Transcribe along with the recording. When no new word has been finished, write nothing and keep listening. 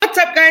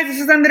guys,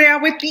 this is Andrea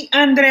with the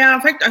Andrea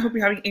Effect. I hope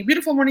you're having a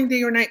beautiful morning,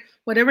 day, or night,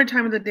 whatever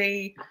time of the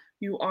day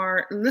you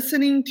are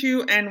listening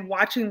to and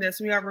watching this.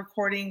 We are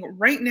recording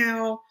right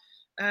now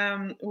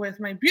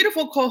with my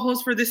beautiful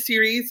co-host for this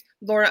series,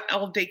 Laura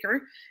L.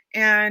 Dacre,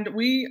 and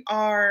we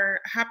are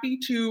happy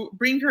to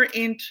bring her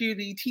into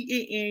the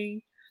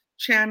TAA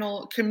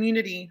channel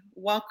community.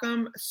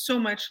 Welcome so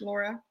much,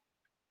 Laura.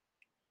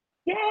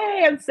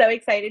 Yay, I'm so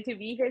excited to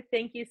be here.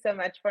 Thank you so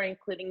much for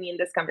including me in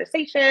this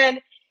conversation.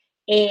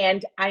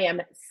 And I am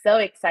so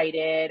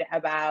excited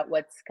about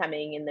what's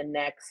coming in the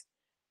next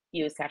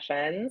few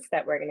sessions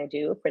that we're going to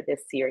do for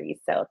this series.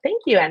 So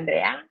thank you,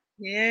 Andrea.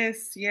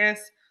 Yes,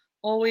 yes.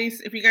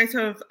 Always, if you guys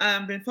have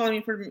been following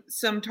me for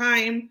some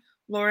time,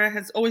 Laura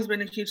has always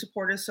been a huge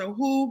supporter. So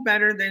who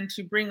better than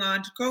to bring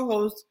on to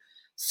co-host,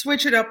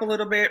 switch it up a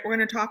little bit. We're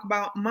going to talk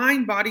about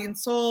mind, body, and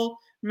soul,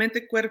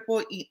 mente,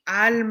 cuerpo, y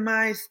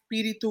alma,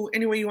 espíritu,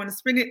 any way you want to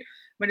spin it.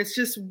 But it's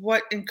just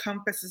what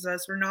encompasses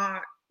us.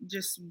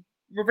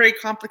 We're very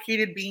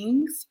complicated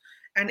beings.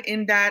 And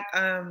in that,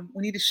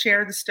 we need to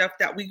share the stuff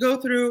that we go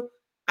through,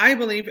 I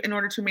believe, in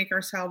order to make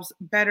ourselves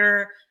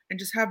better and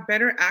just have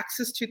better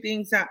access to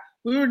things that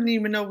we wouldn't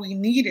even know we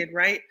needed,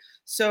 right?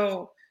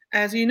 So,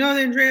 as you know,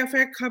 the Andrea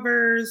Effect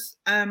covers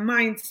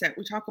mindset.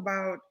 We talk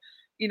about,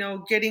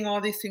 getting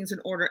all these things in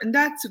order. And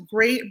that's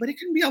great, but it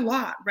can be a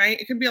lot, right?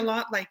 It can be a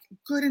lot like,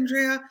 good,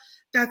 Andrea,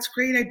 that's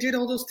great. I did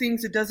all those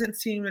things. It doesn't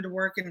seem to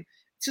work. And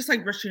it's just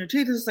like brushing your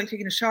teeth. It's like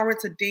taking a shower.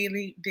 It's a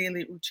daily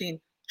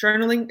routine.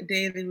 Journaling,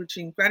 daily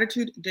routine.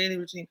 Gratitude, daily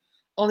routine.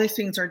 All these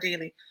things are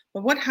daily.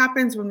 But what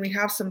happens when we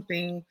have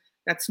something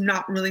that's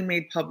not really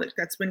made public,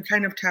 that's been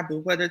kind of taboo,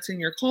 whether it's in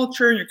your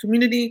culture, in your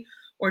community,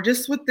 or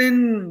just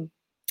within,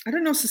 I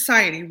don't know,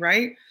 society,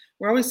 right?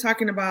 We're always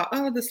talking about,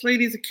 oh, this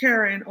lady's a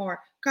Karen, or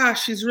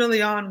gosh, she's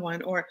really on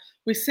one, or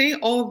we say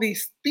all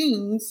these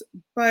things,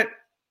 but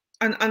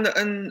on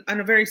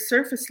a very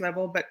surface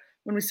level. But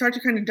when we start to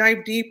kind of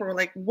dive deeper, we're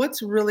like,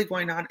 what's really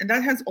going on? And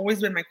that has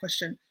always been my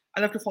question. I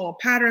love to follow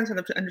patterns. I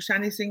love to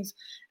understand these things.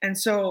 And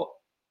so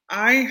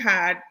I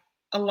had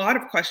a lot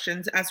of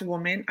questions as a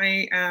woman.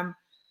 I am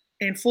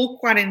in full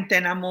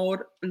quarantena mode.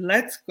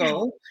 Let's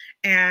go.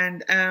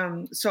 And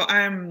so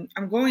I'm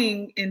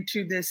going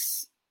into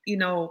this,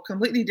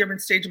 completely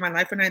different stage of my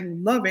life, and I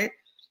love it.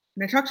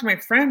 And I talked to my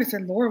friend. I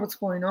said, Laura, what's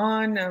going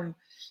on?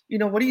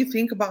 What do you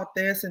think about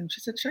this? And she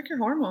said, check your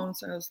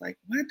hormones. And I was like,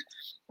 what?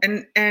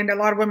 And a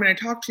lot of women I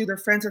talk to, their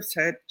friends have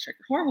said, check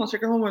your hormones,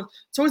 check your hormones.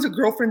 It's always a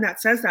girlfriend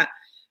that says that,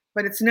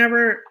 but it's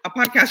never a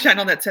podcast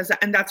channel that says that.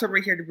 And that's what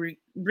we're here to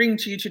bring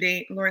to you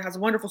today. Laura has a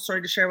wonderful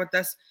story to share with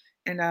us.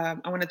 And I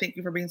want to thank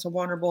you for being so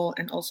vulnerable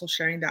and also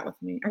sharing that with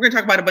me. I'm going to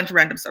talk about a bunch of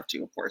random stuff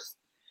too, of course.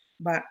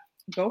 But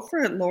go for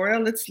it, Laura.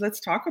 Let's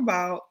talk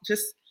about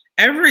just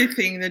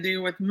everything to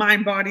do with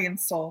mind, body, and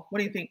soul. What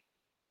do you think?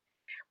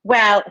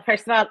 Well,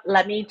 first of all,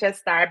 let me just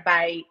start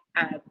by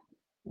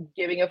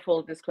giving a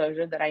full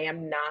disclosure that I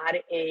am not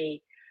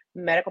a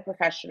medical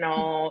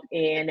professional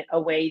in a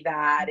way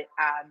that,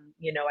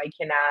 I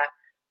cannot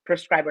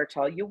prescribe or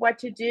tell you what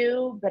to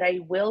do, but I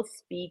will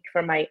speak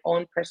from my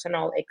own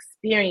personal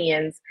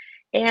experience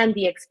and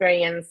the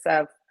experience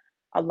of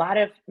a lot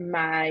of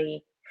my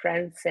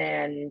friends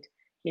and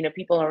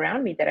people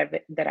around me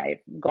that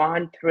I've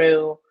gone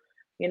through.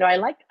 I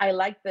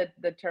like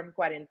the term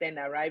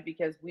cuarentena, right?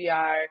 Because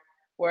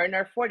we're in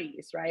our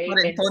 40s, right?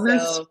 And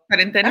so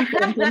Cuarentenas,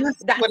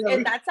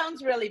 whatever. that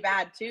sounds really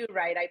bad too,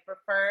 right? I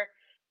prefer,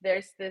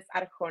 there's this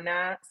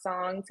Arjona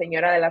song,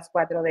 Señora de las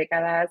Cuatro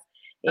Décadas.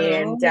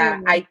 And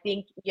Oh, I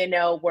think,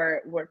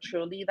 we're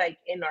truly like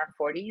in our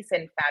 40s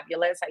and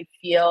fabulous. I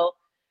feel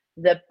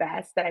the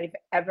best that I've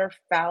ever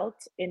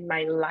felt in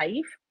my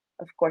life.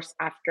 Of course,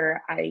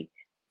 after I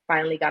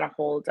finally got a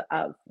hold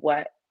of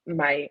what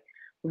my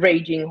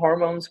raging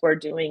hormones were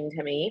doing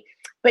to me.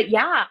 But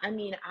yeah, I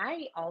mean,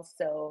 I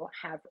also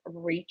have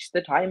reached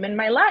the time in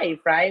my life,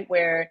 right,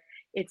 where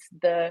it's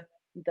the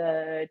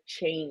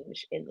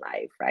change in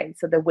life, right?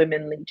 So the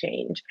womanly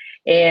change.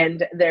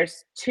 And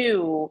there's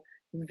two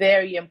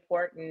very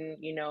important,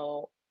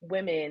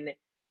 women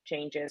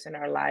changes in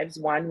our lives.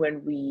 One,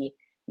 when we,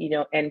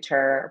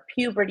 enter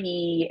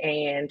puberty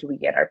and we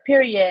get our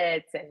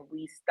periods and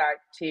we start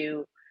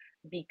to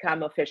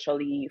become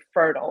officially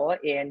fertile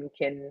and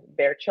can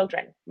bear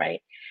children,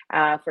 right?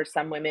 For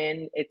some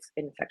women, it's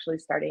actually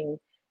starting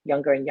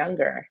younger and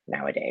younger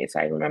nowadays.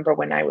 I remember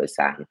when I was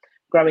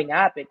growing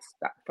up,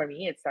 for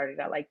me, it started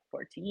at like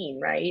 14,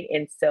 right?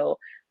 And so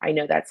I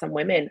know that some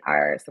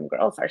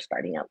girls are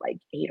starting at like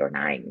 8 or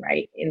 9,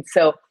 right? And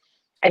so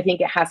I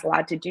think it has a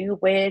lot to do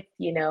with,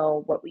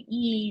 what we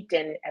eat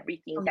and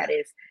everything that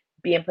is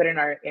being put in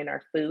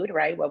our food,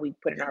 right? What we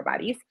put in our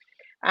bodies.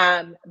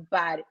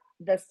 But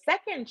the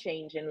second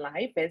change in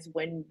life is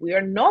when we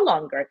are no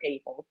longer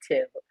able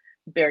to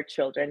bear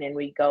children and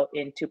we go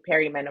into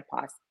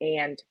perimenopause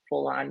and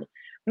full on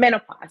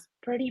menopause.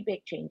 Pretty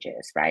big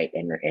changes, right?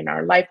 In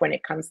our life when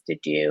it comes to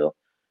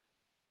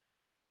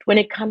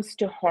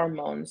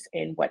hormones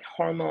and what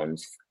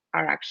hormones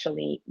are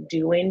actually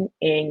doing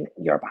in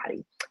your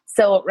body.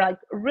 So like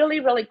really,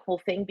 really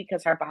cool thing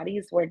because our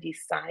bodies were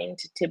designed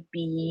to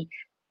be,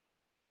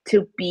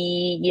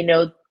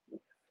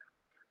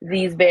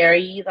 these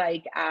very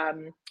like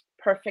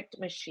perfect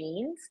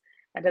machines.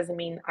 That doesn't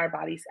mean our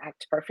bodies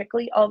act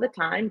perfectly all the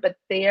time, but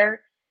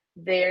they're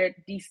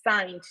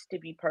designed to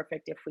be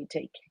perfect if we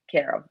take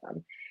care of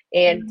them.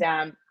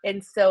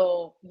 And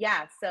so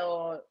yeah,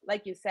 so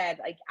like you said,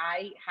 like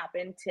I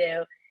happen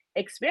to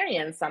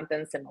experience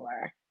something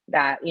similar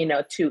that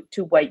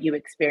to what you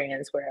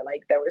experienced, where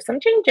like there were some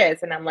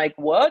changes and I'm like,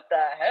 what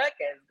the heck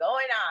is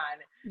going on?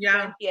 No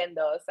Yeah.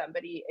 entiendo.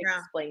 Somebody Yeah.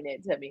 explain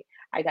it to me.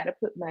 I gotta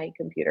put my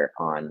computer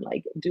on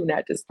like do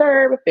not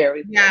disturb. Bear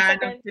with me one Yeah, no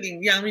second.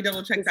 kidding. Yeah, let me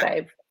double check Because that.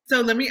 I've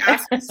So let me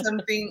ask you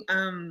something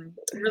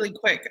really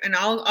quick, and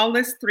I'll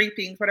list three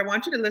things, but I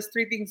want you to list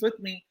three things with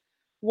me.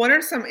 What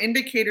are some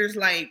indicators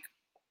like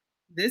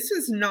this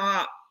is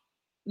not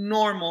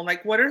normal?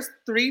 Like what are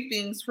three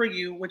things for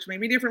you, which may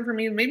be different for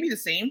me, maybe the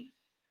same,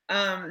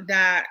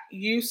 that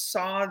you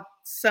saw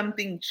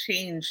something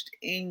changed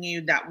in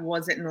you that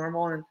wasn't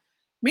normal and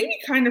maybe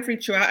kind of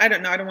freaked you out? I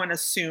don't know. I don't want to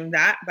assume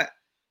that, but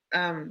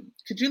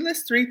could you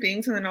list three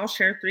things and then I'll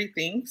share three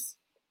things?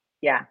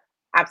 Yeah,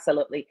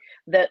 absolutely.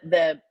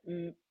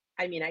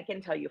 I mean, I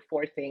can tell you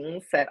four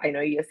things that I know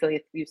you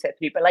said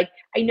three, but like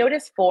I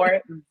noticed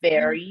four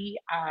very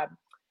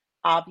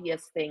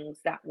obvious things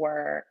that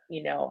were,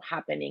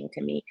 happening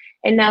to me.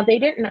 And now they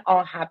didn't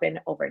all happen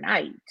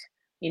overnight.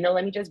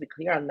 Let me just be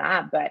clear on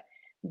that, but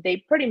they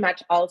pretty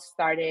much all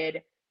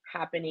started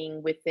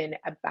happening within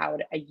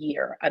about a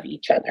year of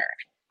each other.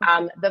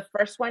 The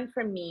first one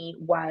for me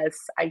was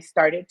I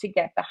started to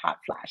get the hot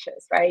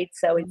flashes, right?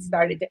 So it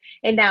started to,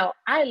 and now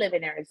I live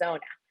in Arizona.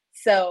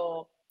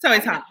 So It's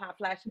always I have hot. hot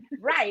flashes.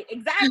 Right,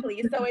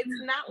 exactly. So it's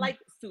not like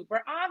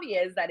super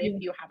obvious that if Yeah.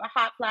 you have a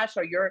hot flash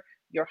or you're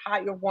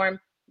hot, you're warm,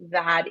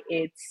 that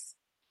it's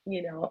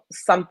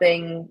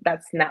something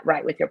that's not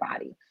right with your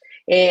body.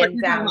 But And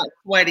you're talking about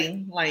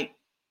sweating, like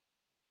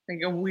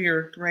a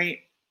weird, right?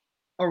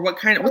 Or what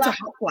kind of well, what's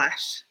a hot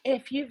flash?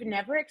 if you've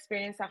never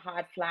experienced a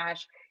hot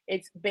flash,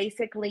 it's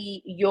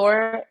basically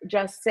you're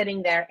just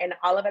sitting there and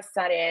all of a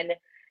sudden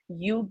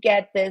you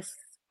get this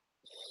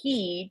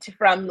heat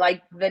from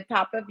like the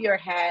top of your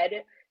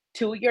head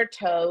to your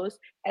toes,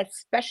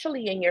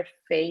 especially in your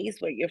face,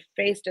 where your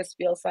face just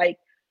feels like,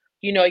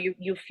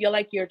 you feel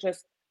like you're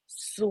just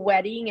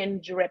sweating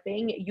and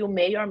dripping. You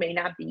may or may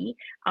not be.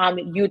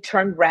 You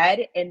turn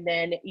red and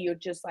then you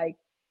just like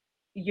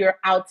you're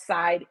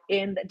outside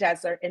in the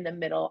desert in the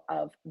middle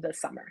of the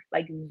summer.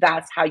 Like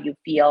that's how you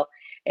feel.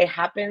 It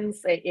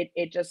happens,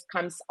 it just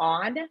comes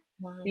on,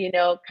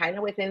 Wow. kind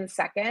of within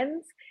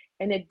seconds.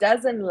 And it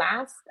doesn't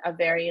last a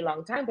very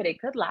long time, but it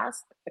could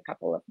last a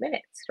couple of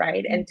minutes,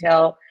 right? Mhm.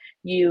 Until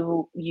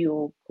you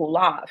cool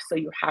off. So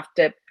you have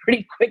to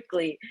pretty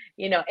quickly,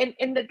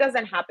 and it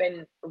doesn't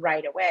happen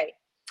right away.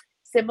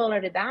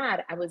 Similar to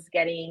that, I was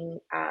getting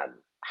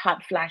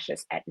hot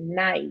flashes at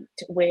night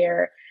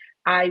where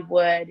I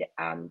would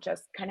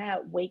just kind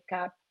of wake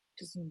up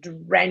just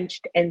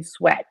drenched in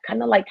sweat,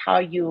 kind of like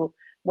how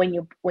when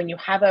you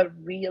have a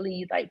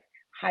really like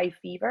high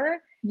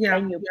fever Yeah,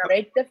 and you yeah.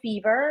 break the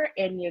fever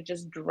and you're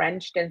just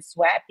drenched in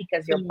sweat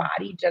because your Same,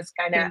 body just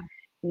kind of same.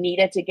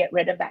 needed to get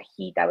rid of that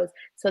heat. That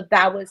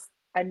was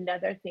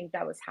another thing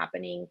that was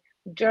happening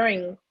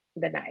during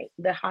the night.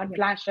 The hot Yeah.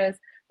 flashes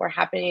were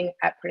happening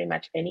at pretty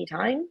much any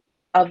time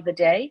of the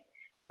day.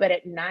 But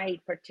at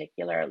night,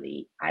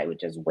 particularly, I would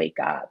just wake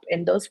up.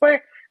 And those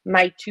were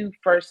my two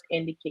first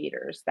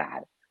indicators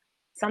that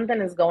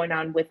something is going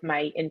on with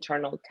my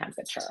internal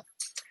temperature.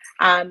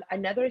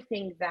 Another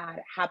thing that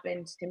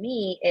happened to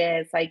me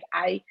is like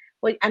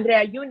well,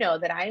 Andrea, you know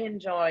that I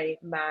enjoy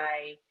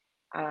my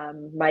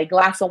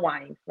glass of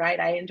wine, right?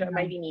 I enjoy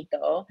my Yeah.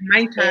 vinito, and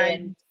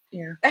Nighttime.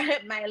 Yeah.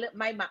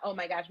 oh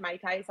my gosh, mai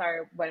tais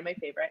are one of my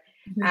favorite.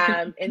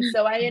 And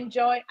so I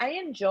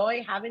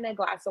enjoy having a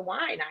glass of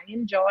wine. I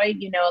enjoy,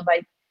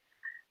 like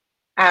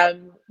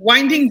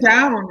Winding just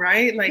down,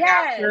 right? Like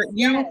yes, after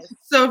you yes.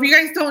 so if you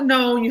guys don't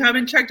know, you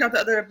haven't checked out the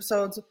other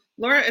episodes,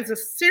 Laura is a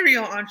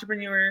serial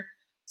entrepreneur.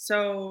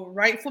 So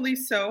rightfully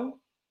so,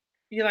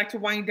 you like to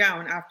wind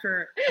down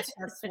after a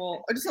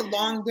stressful or just a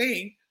long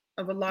day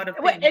of a lot of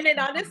Well, things. and then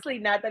honestly,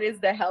 not that it's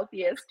the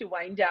healthiest to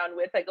wind down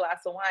with a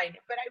glass of wine,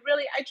 but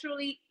I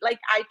truly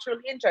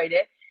enjoyed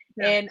it.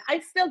 Yeah. And I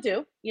still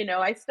do,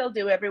 I still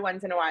do every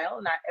once in a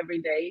while, not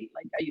every day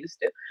like I used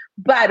to.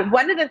 But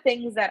one of the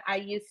things that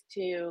I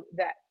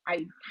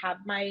have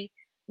my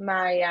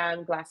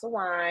glass of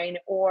wine,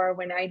 or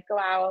when I go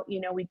out,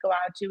 we go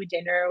out to a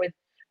dinner with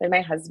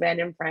my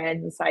husband and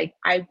friends, like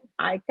I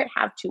could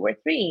have two or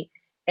three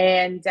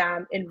and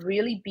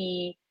really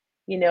be,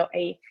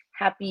 a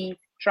happy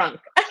drunk.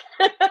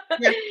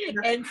 Yeah.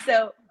 Yeah. And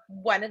so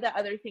one of the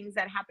other things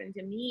that happened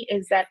to me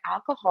is that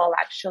alcohol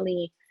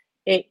actually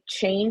it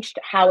changed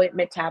how it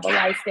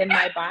metabolized in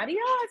my body.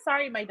 Oh,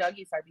 sorry, my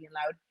doggies are being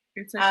loud.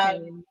 It's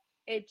okay.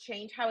 It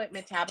changed how it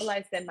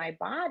metabolized in my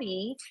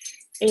body,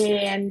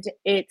 and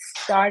it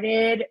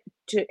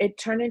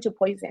turned into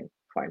poison.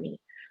 for me.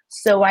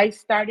 So I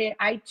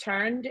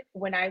turned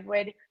when I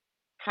would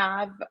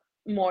have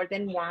more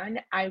than one,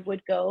 I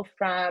would go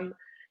from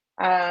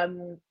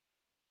um,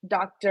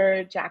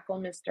 Dr. Jekyll,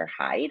 Mr.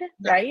 Hyde,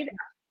 Yeah. right?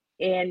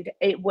 And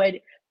it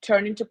would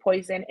turn into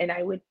poison and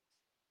I would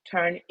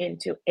turn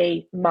into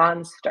a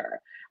monster.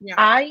 Yeah.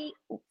 I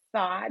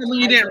thought Something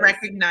you I didn't was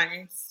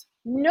recognize.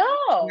 no,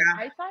 Yeah.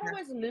 I thought Yeah. I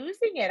was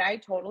losing it. I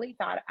totally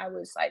thought I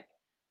was like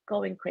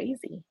going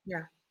crazy,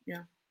 Yeah.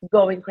 Yeah.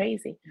 going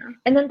crazy. Yeah.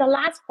 And then the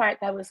last part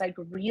that was like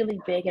really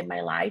big in my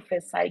life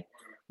is like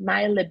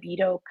my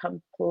libido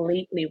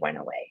completely went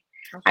away.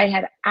 I Okay.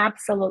 had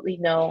absolutely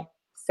no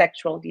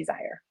sexual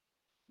desire.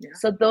 Yeah.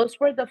 So those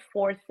were the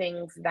four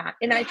things that,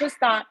 and I just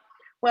thought,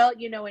 well,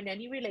 in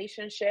any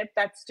relationship,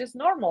 that's just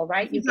normal,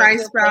 right? It's a You get dry to a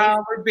place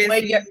spell. We're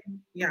where busy. you're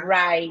Yeah.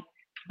 right.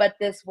 But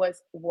this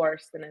was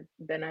worse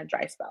than a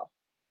dry spell.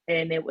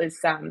 And it was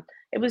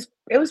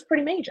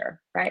pretty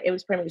major, right? It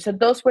was pretty major. So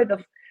those were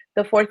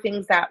the four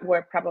things that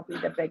were probably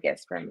the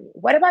biggest for me.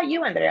 What about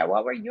you, Andrea?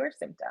 What were your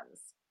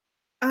symptoms?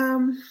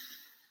 Um,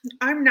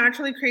 I'm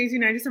naturally crazy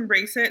and I just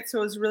embrace it.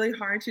 So it's really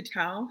hard to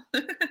tell.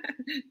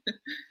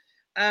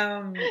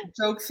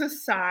 Jokes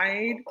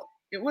aside,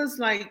 it was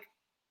like,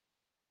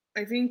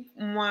 I think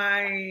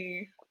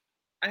I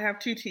have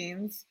two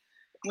teens,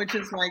 which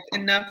is like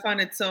enough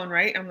on its own,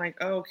 right? I'm like,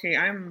 oh, okay,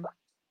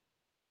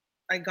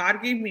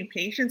 God gave me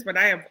patience, but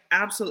I have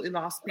absolutely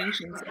lost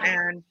patience.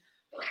 And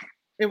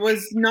it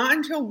was not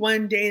until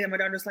one day that my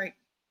daughter's like,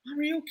 "Mom,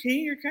 are you okay?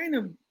 You've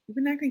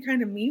been acting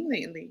kind of mean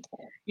lately,"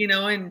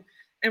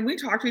 and we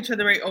talk to each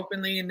other very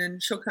openly. And then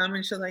she'll come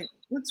and she'll like,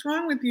 "What's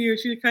wrong with you?"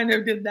 She kind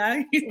of did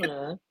that,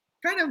 Mm,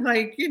 kind of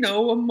like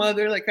a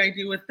mother like I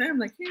do with them,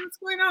 like, "Hey, what's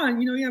going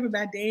on? You have a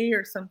bad day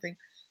or something."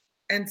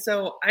 And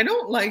so I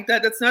don't like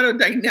that. That's not a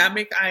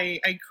dynamic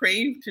I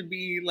crave to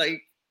be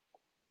like.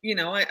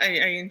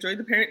 I enjoyed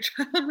the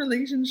parent-child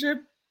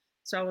relationship.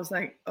 So I was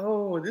like,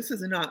 oh, this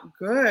is not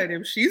good.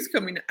 If she's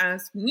coming to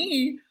ask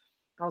me,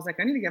 I was like,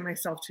 I need to get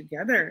myself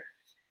together.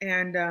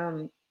 And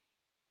I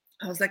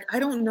was like, I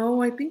don't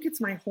know. I think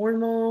it's my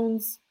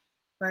hormones,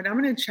 but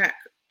I'm going to check.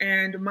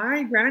 And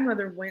my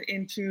grandmother went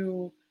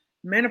into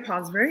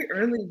menopause very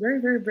early, very,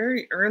 very,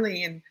 very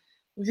early. And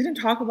we didn't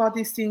talk about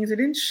these things. I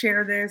didn't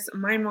share this.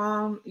 My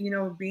mom,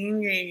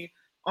 being a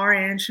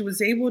RN, she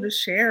was able to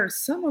share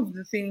some of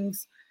the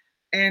things,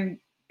 and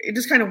it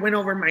just kind of went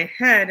over my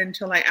head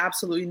until I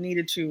absolutely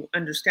needed to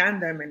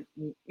understand them. And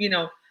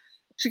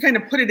she kind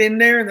of put it in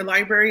there in the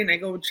library, and I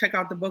go check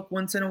out the book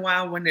once in a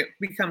while when it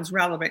becomes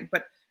relevant.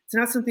 But it's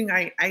not something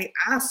I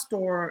asked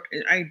or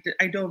I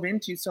dove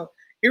into. So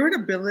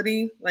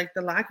irritability, like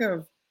the lack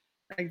of,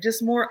 like,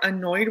 just more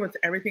annoyed with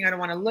everything. I don't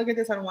want to look at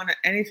this. I don't want to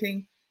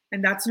anything,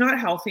 and that's not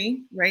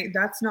healthy, right?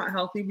 That's not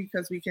healthy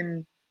because we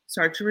can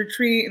start to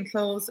retreat and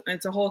close.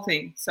 It's a whole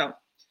thing. So,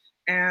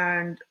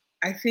 and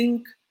I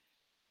think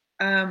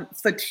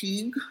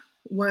fatigue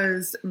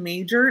was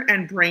major,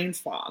 and brain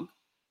fog.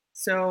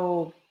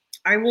 So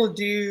I will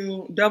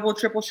do double,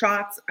 triple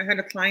shots. I had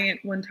a client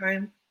one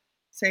time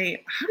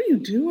say, "How do you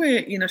do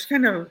it?" She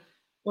kind of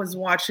was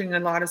watching a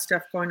lot of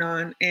stuff going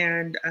on,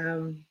 and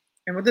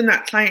within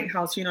that client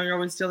house, you're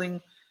always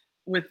dealing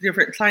with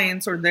different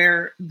clients or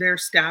their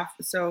staff.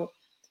 So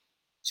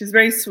she's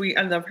very sweet.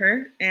 I love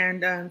her,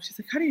 and she's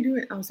like, "How do you do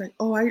it?" I was like,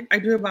 "Oh, I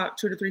do about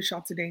 2 to 3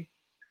 shots a day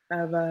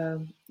of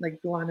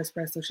like Blonde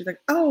espresso." She's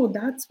like, "Oh,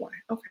 that's why."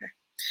 Okay.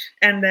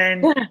 And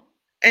then,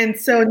 and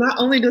so not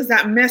only does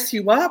that mess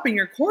you up and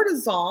your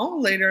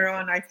cortisol later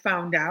on, I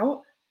found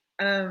out,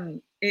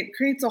 it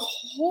creates a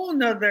whole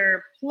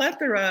nother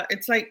plethora.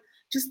 It's like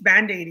just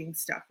band-aiding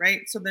stuff,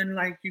 right? So then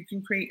like you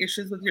can create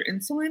issues with your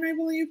insulin, I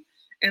believe,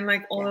 and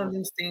like all yeah. of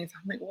these things.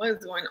 I'm like, what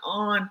is going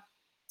on?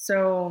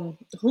 So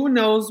who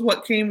knows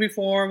what came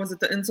before? Was it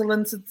the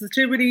insulin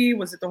sensitivity?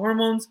 Was it the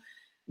hormones?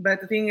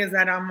 But the thing is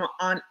that I'm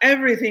on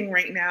everything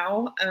right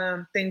now,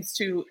 thanks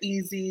to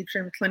Easy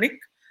Trim Clinic.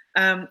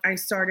 I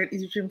started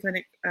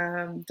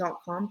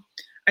easytrimclinic.com.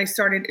 I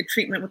started a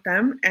treatment with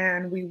them,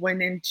 and we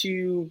went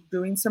into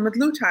doing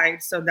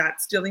semaglutide. So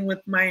that's dealing with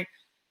my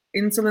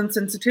insulin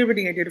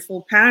sensitivity. I did a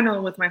full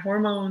panel with my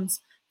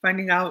hormones,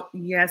 finding out,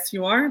 yes,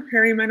 you are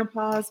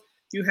perimenopause.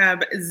 You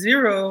have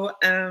zero,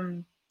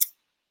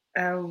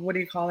 what do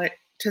you call it?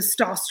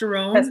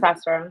 Testosterone.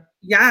 Testosterone.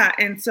 Yeah.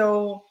 And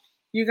so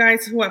you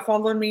guys who have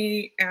followed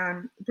me,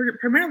 and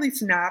primarily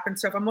Snap and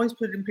stuff, I'm always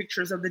putting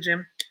pictures of the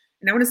gym.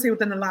 And I want to say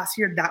within the last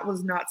year, that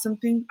was not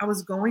something I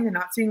was going and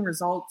not seeing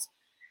results.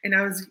 And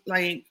I was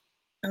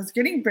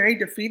getting very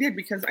defeated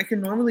because I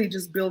can normally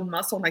just build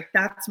muscle. Like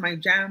that's my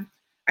jam.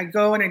 I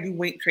go and I do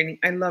weight training.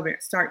 I love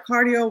it. Start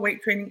cardio,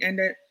 weight training, end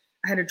it.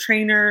 I had a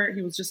trainer.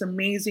 He was just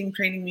amazing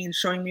training me and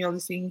showing me all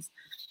these things.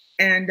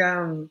 And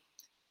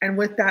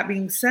with that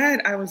being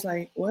said, I was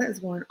like, what is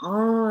going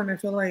on? I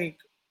feel like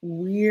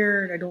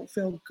weird. I don't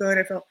feel good.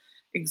 I feel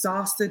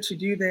exhausted to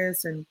do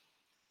this. And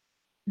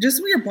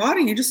just with your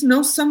body, you just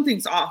know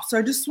something's off. So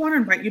I just want to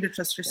invite you to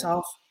trust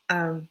yourself.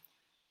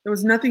 There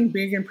was nothing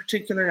big in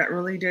particular that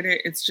really did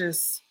it. It's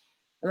just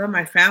I love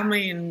my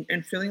family,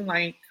 and feeling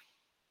like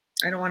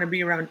I don't want to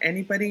be around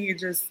anybody. It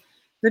just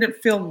didn't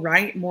feel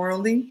right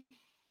morally.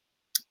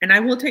 And I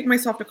will take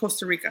myself to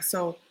Costa Rica.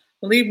 So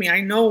believe me,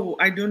 I know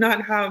I do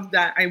not have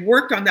that. I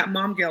worked on that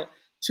mom guilt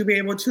to be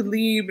able to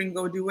leave and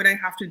go do what I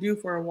have to do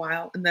for a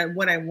while, and then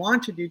what I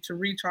want to do to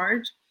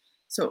recharge.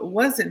 So it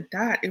wasn't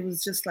that. It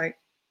was just like,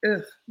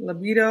 ugh,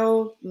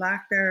 libido,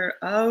 lack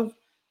thereof,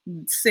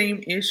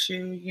 same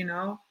issue,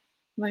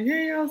 Like,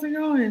 hey, how's it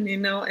going?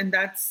 And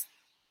that's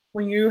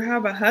when you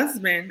have a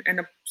husband and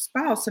a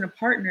spouse and a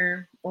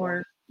partner, Yeah.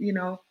 or,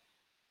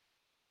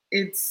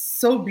 it's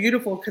so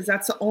beautiful because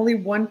that's the only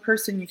one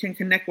person you can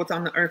connect with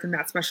on the earth in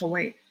that special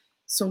way.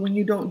 So when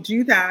you don't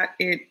do that,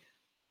 it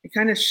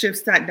kind of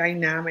shifts that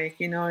dynamic,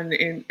 and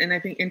I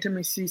think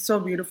intimacy is so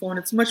beautiful, and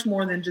it's much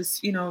more than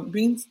just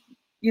being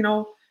you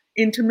know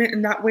intimate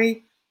in that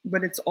way,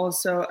 but it's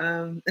also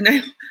and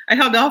I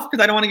held off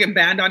because I don't want to get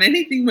banned on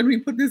anything when we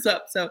put this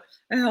up, so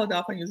I held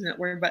off on using that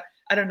word, but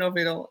I don't know if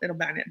it'll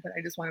ban it, but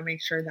I just want to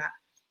make sure that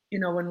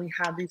when we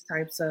have these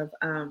types of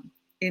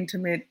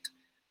intimate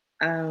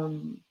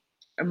um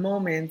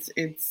moments,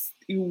 it's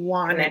you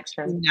want it to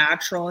be Connection.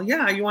 natural.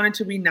 Yeah, you want it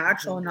to be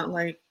natural, Mhm. and not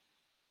like,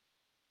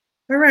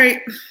 all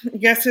right, I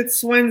guess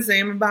it's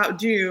Wednesday, I'm about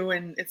due,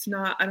 and it's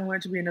not. I don't want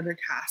it to be another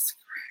task,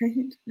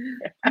 right?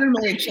 Put in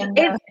my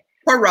agenda. It's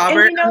Poor and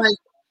Robert. I'm like,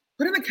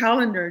 put in the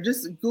calendar.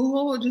 Just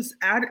Google, just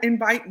add,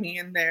 invite me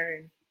in there,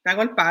 and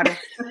hago el paro.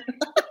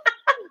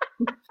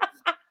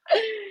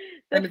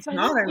 the And it's funny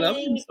not. I love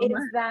him thing so is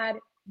much. that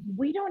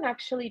we don't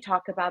actually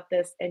talk about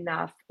this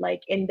enough.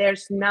 Like, and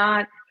there's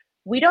not,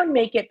 we don't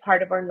make it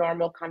part of our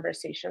normal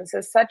conversations.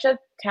 It's such a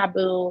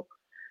taboo,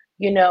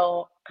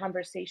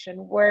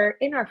 conversation. We're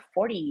in our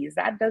 40s.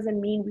 That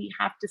doesn't mean we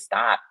have to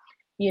stop,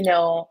 you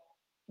know,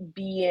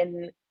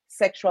 being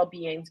sexual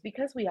beings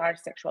because we are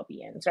sexual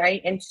beings,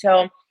 right? And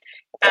so,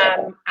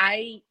 and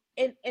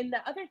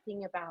the other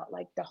thing about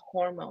like the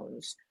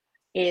hormones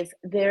is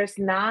there's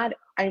not,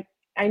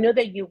 I know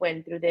that you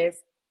went through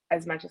this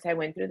as much as I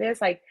went through this.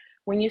 Like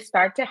when you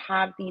start to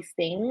have these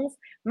things,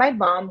 my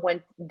mom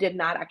did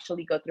not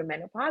actually go through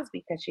menopause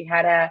because she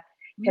had a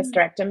Mm,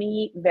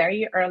 hysterectomy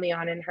very early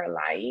on in her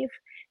life,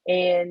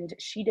 and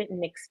she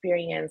didn't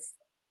experience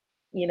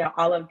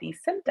all of these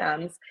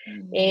symptoms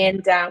mm,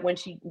 and when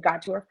she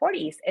got to her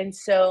 40s. And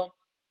so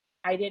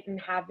I didn't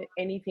have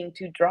anything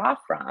to draw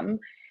from.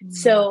 mm.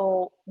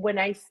 So when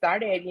I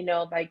started,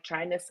 like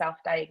trying to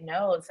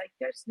self-diagnose, like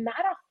there's not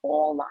a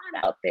whole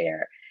lot out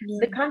there.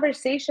 The Yeah,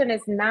 conversation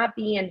is not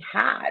being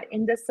had.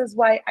 And this is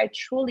why I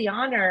truly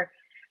honor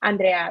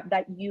Andrea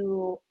that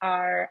you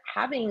are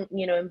having,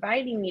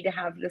 inviting me to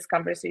have this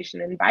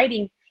conversation,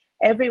 inviting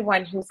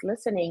everyone who's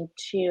listening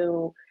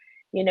to,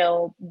 you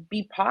know,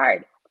 be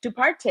part to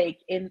partake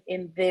in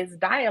this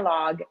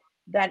dialogue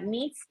that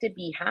needs to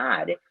be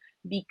had,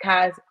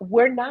 because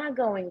we're not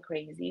going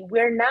crazy.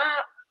 We're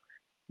not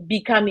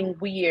becoming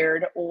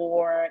weird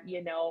or,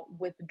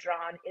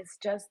 withdrawn. It's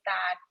just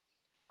that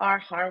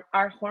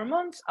our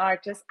hormones are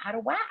just out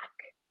of whack,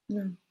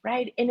 yeah,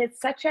 right? And it's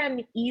such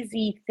an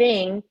easy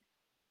thing,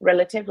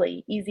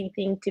 relatively easy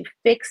thing to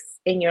fix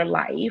in your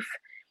life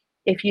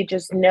if you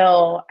just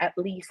know, at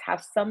least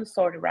have some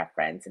sort of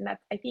reference. And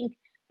that's, I think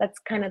that's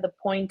kind of the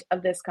point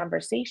of this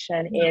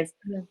conversation yeah, is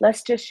yeah.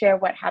 let's just share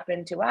what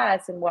happened to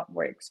us and what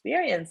we're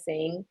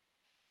experiencing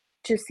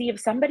to see if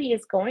somebody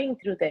is going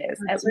through this.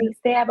 At That's it. least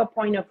they have a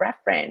point of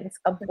reference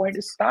of where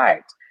That's to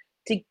start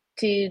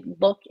to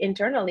look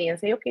internally and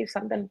say, okay,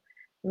 something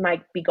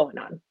might be going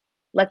on. yeah,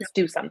 Let's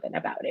do something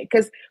about it,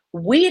 because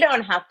we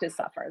don't have to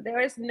suffer.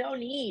 There is no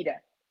need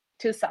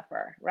to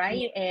suffer, yeah,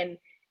 right?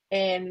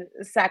 And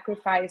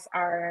sacrifice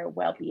our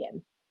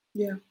well-being.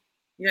 yeah.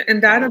 Yeah,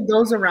 and that Right. of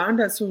those around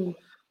us who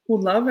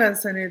love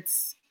us, and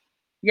it's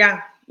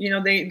yeah,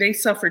 they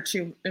suffer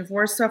too. If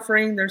we're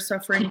suffering, they're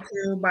suffering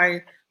too by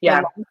the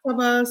Yeah. loss of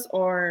us,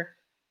 or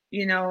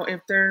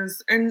if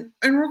there's and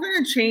we're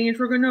gonna change,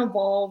 we're gonna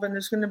evolve, and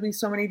there's gonna be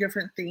so many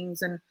different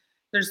things. And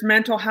there's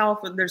mental health,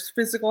 and there's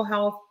physical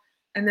health,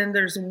 and then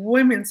there's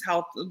women's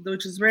health,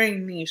 which is very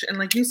niche. And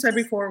like you said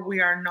before, we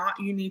are not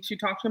you need to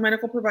talk to a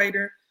medical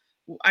provider.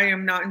 I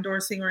am not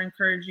endorsing or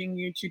encouraging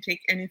you to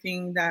take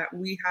anything that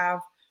we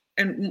have.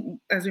 And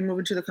as we move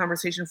into the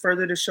conversation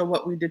further, to show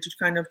what we did to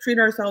kind of treat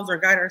ourselves or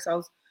guide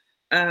ourselves.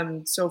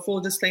 So full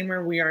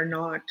disclaimer, we are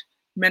not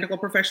medical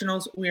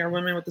professionals. We are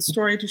women with a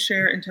story to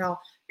share and tell,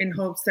 in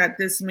hopes that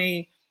this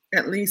may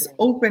at least Yeah.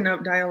 open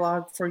up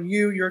dialogue for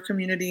you, your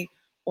community,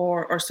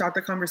 or start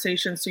the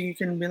conversation, so you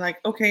can be like,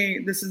 okay,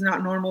 this is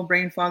not normal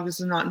brain fog. This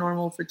is not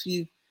normal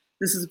fatigue.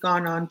 This has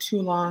gone on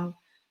too long.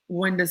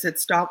 When does it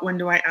stop? When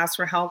do I ask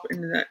for help?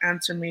 And the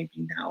answer may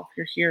be now, if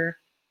you're here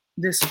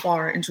this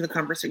far into the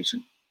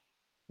conversation.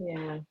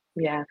 Yeah,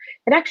 yeah.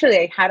 And actually,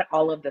 I had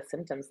all of the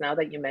symptoms now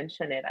that you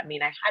mention it. I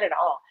mean, I had it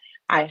all.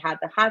 I had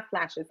the hot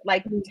flashes,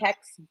 like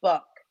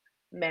textbook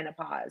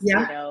menopause,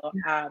 Yeah.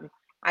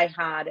 I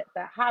had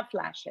the hot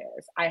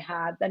flashes. I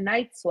had the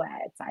night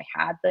sweats. I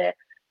had the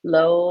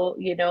low,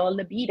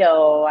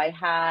 libido. I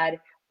had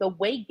the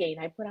weight gain.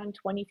 I put on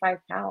 25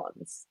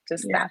 pounds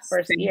just that Yes.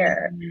 first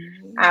year.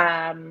 Same.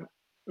 Um,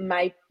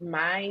 my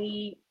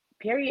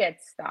period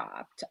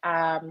stopped.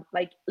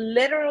 Like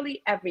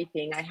literally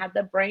everything. I had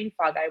the brain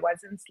fog. I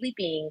wasn't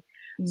sleeping.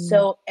 Mm,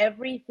 So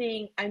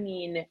everything, I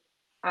mean,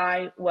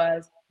 I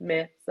was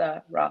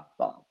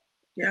miserable.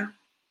 yeah.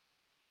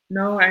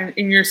 No, and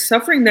you're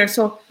suffering there.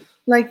 So,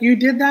 like, you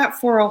did that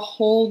for a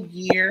whole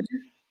year,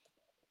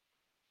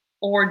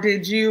 or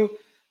did you?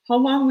 How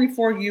long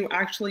before you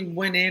actually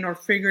went in or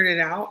figured it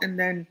out? And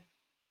then,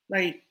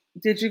 like,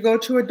 did you go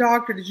to a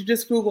doctor? Did you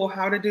just Google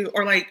how to do?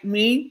 Or like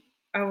me,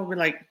 I would be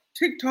like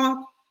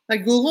TikTok.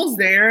 Like Google's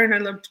there, and I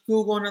love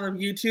Google and I love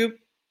YouTube,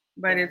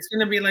 but Yeah. it's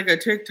gonna be like a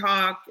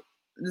TikTok.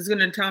 It's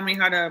gonna tell me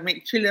how to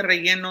make chile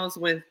rellenos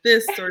with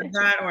this or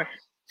that, or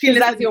Because chiles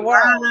that's your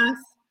world.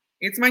 enchiladas.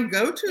 It's my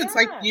go-to. It's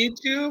like Yeah.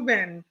 YouTube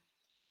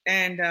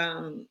and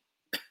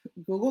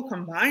Google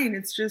combined.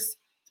 It's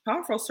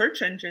powerful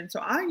search engine.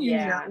 So I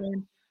use that Yeah,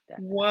 one.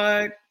 definitely.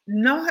 What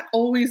Not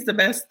always the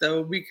best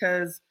though,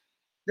 because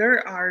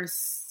there are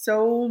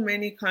so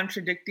many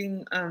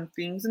contradicting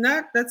things, and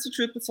that's the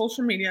truth with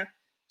social media.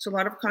 It's a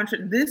lot of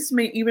this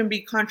may even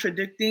be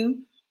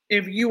contradicting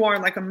if you are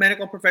like a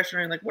medical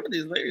professional and like, what are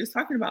these ladies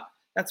talking about?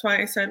 That's why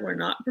I said we're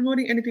not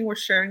promoting anything. We're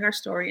sharing our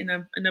story, and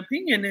an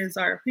opinion is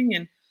our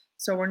opinion.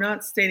 So we're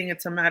not stating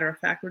it's a matter of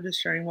fact. We're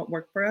just sharing what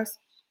worked for us.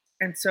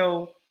 And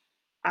so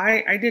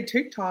I did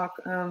TikTok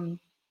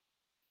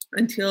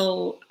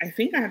until I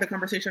think I had the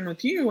conversation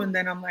with you, and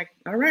then I'm like,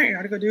 all right, I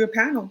got to go do a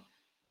panel,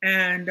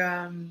 and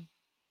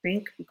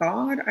thank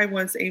God I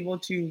was able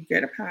to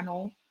get a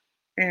panel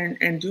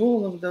and do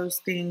all of those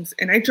things,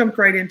 and I jumped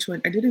right into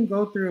it. I didn't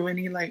go through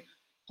any like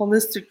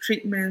holistic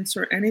treatments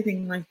or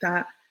anything like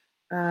that.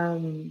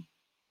 Um,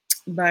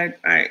 but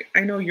I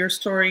know your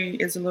story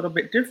is a little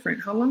bit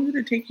different. How long did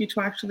it take you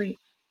to actually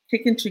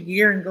kick into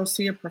gear and go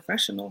see a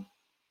professional?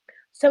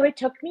 So it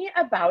took me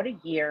about a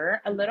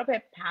year, a little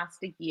bit past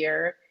a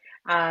year.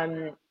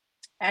 Um,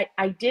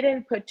 I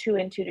didn't put two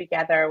and two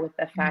together with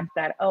the Mm. fact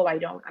that, oh,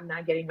 I'm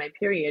not getting my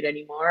period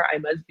anymore. I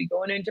must be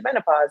going into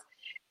menopause.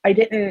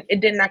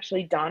 It didn't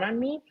actually dawn on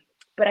me,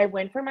 but I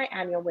went for my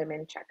annual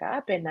women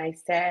checkup and I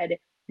said,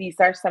 these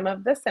are some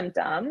of the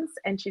symptoms.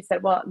 And she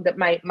said, well,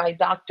 my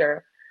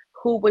doctor,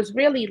 who was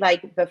really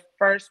like the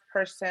first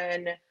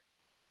person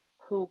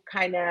who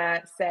kind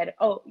of said,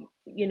 oh,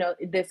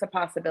 there's a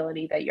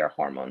possibility that your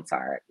hormones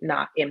are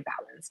not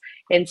imbalanced.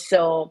 And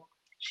so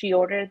she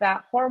ordered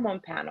that hormone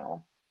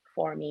panel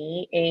for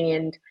me.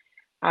 And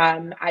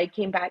I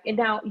came back. And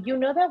now,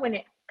 that when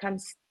it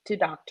comes to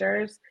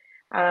doctors,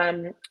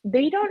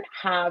 they don't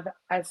have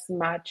as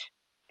much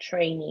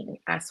training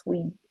as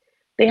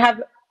they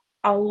have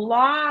a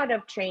lot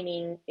of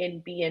training in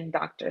being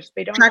doctors.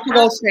 They don't Jack of have.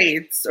 all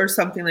trades or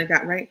something like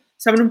that, right?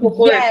 Someone un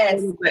poco de Yes,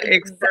 todo, but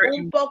expert un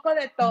in poco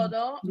de mm,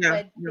 todo, yeah,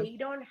 but yeah. they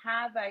don't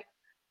have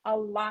a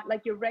lot.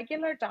 Like your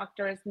regular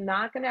doctor is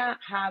not gonna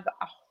have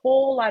a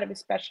whole lot of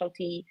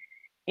specialty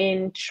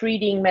in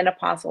treating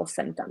menopausal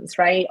symptoms,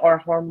 right? Or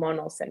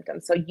hormonal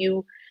symptoms. So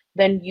you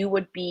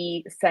would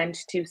be sent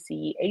to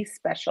see a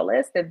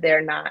specialist if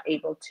they're not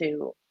able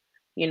to,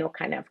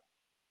 kind of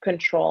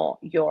control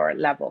your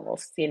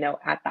levels,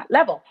 at that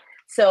level.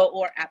 So,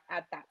 or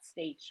at that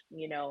stage,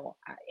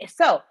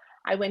 so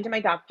I went to my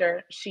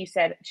doctor. She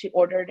said she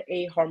ordered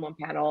a hormone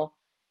panel.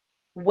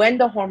 When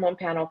the hormone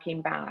panel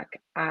came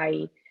back,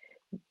 I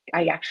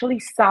actually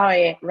saw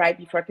it right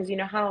before, because you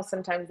know how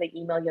sometimes they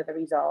email you the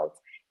results.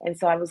 And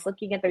so I was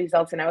looking at the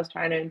results and I was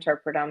trying to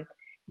interpret them.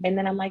 And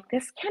then I'm like,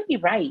 this can't be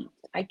right.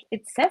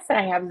 It says that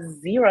I have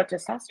zero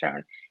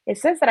testosterone. It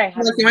says that I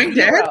have Like, am I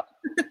dead? zero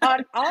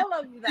on all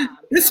of them.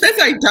 And It says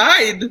I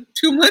died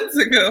 2 months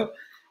ago.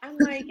 I'm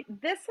like,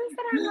 this is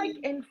that I'm like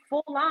in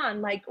full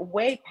on, like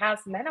way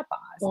past menopause.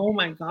 Oh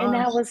my And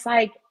I gosh. was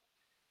like,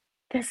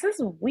 this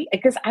is weird,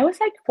 because I was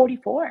like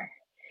 44.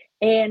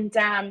 And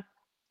I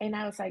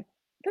was like,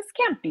 this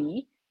can't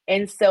be.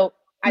 And so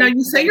Now I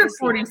you say went you're to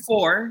see her.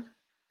 44.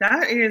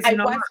 That is I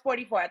not was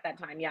 44 at that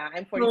time. Yeah,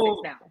 I'm 46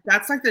 so now.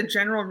 that's like the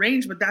general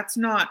range, but that's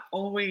not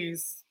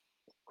always.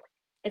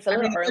 It's a I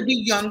little mean, it could be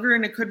early. younger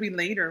and it could be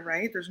later,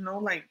 right? There's no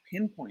like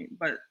pinpoint,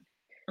 but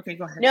okay,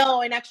 go ahead.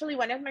 No, and actually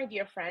one of my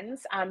dear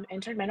friends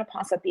entered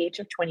menopause at the age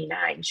of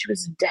 29. She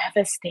was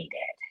devastated.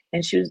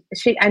 And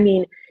I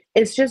mean,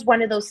 it's just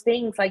one of those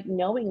things, like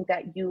knowing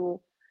that you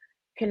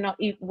cannot,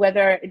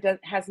 whether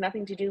has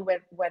nothing to do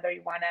with whether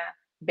you want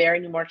to bear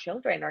any more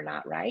children or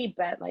not, right?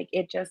 But like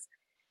it just,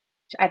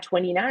 at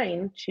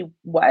 29, she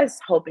was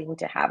hoping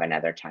to have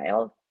another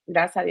child.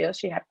 Gracias a Dios,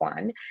 she had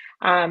one.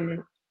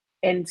 Um,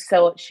 and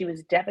so she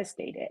was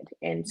devastated.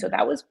 And so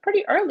that was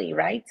pretty early,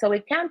 right? So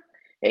it can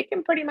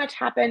pretty much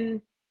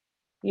happen,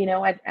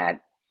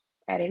 at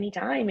any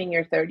time in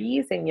your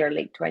 30s, in your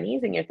late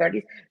 20s, in your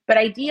 30s. But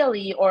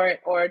ideally, or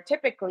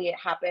typically, it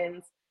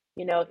happens,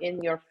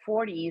 in your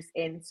 40s,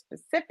 and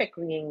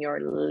specifically in your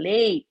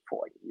late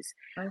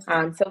 40s.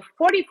 Okay. So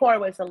 44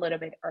 was a little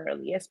bit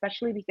early,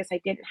 especially because I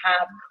didn't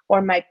have,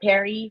 or my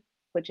peri,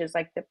 which is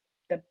like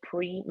the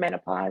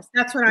pre-menopause,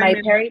 That's what I'm my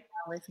in peri.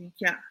 now, I think.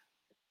 Yeah.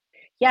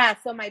 Yeah,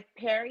 so my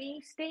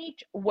peri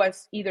stage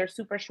was either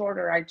super short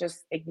or I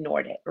just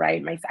ignored it,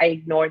 right? I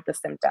ignored the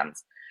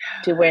symptoms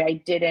to where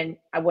I didn't.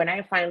 When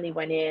I finally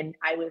went in,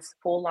 I was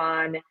full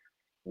on,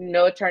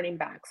 no turning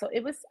back. So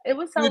it was a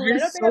Dude, you're little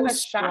bit of so a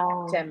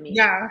shock to strong. me.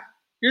 Yeah.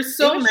 You're It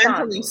so was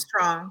mentally shocking.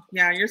 strong.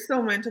 Yeah, you're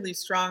so mentally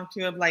strong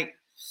to have like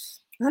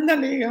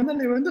ándale,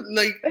 ándale, ándale,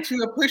 like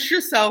to push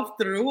yourself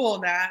through all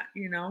that,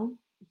 you know?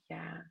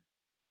 Yeah.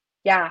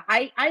 Yeah,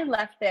 I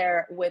left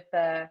there with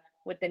the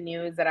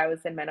news that I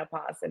was in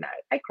menopause and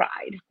I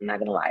cried. I'm not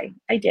gonna lie.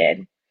 I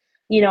did.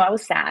 I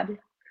was sad.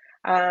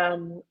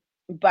 Um,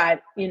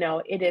 but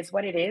it is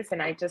what it is,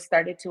 and I just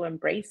started to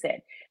embrace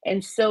it.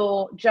 And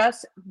so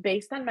just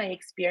based on my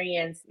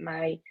experience,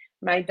 my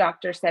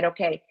doctor said,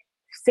 okay,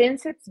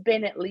 since it's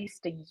been at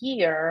least a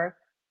year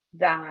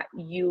that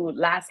you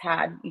last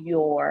had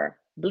your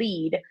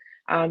bleed,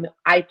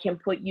 I can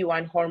put you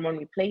on hormone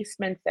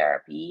replacement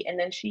therapy. And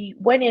then she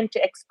went in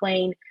to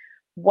explain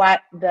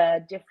what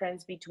the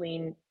difference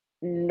between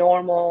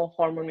normal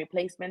hormone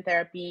replacement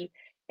therapy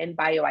and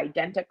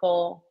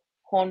bioidentical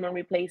hormone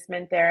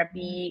replacement Mhm.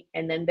 therapy.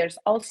 And then there's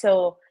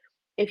also,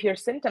 if your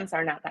symptoms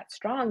are not that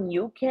strong,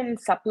 you can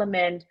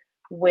supplement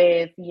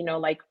with,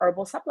 like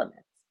herbal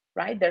supplements,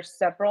 right? There's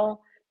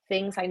several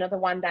things. I know the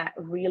one that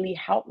really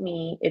helped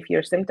me if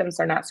your symptoms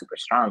are not super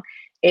strong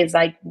is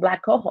like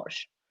black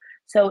cohosh.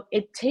 So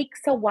it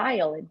takes a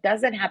while. It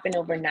doesn't happen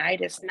overnight.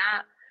 It's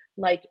not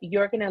like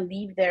you're going to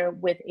leave there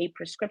with a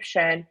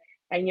prescription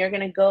and you're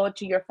going to go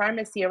to your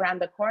pharmacy around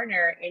the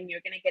corner and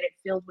you're going to get it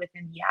filled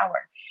within the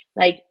hour.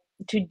 Like,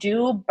 to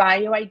do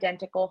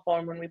bioidentical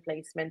hormone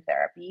replacement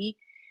therapy,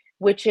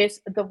 which is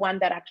the one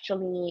that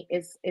actually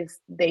is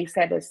they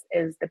said is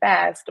the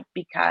best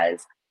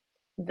because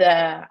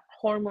the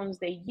hormones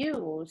they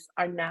use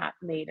are not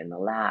made in the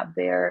lab.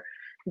 They're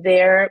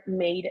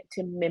made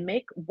to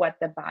mimic what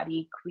the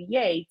body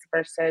creates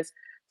versus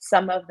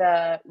some of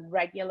the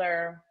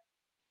regular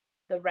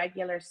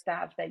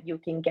stuff that you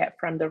can get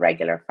from the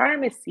regular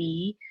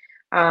pharmacy,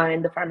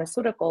 and the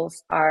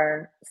pharmaceuticals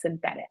are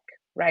synthetic,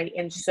 right?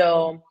 And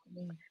so,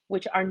 Mhm.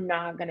 which are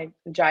not going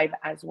to jive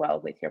as well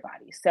with your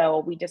body. So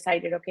we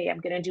decided, okay, I'm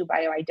going to do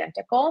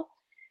bioidentical.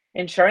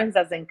 Insurance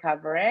doesn't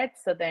cover it,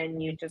 so then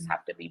you just Mhm.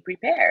 have to be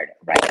prepared,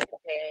 right?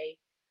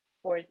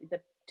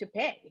 To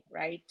pay,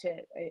 right?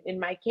 In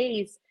my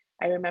case,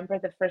 I remember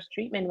the first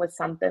treatment was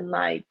something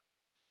like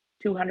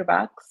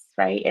 $200,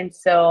 right? And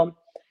so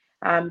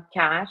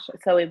cash.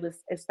 So it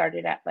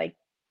started at like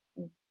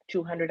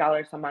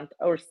 $200 a month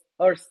or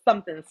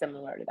something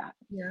similar to that.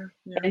 Yeah,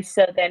 yeah. And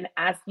so then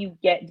as you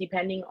get,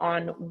 depending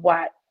on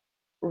what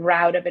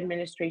route of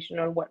administration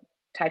or what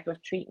type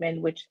of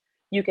treatment, which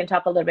you can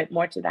talk a little bit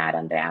more to that,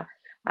 Andrea,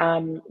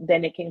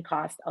 then it can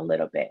cost a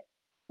little bit.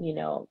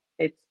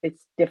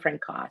 It's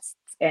different costs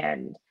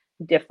and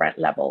different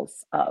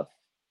levels of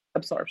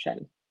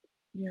absorption.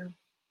 Yeah.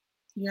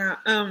 Yeah.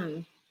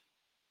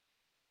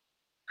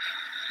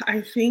 I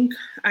think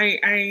I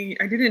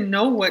didn't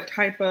know what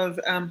type of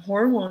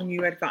hormone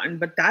you had gotten,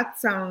 but that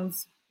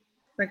sounds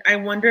like I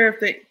wonder if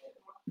they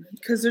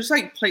because there's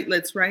like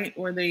platelets, right?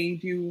 Where they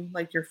do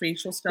like your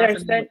facial stuff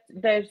There's and the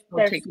there's they'll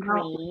there's take them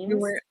out, do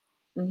creams. it.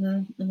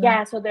 Mm-hmm.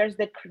 Yeah, so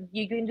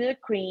you can do the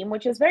cream,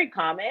 which is very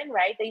common,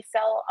 right? They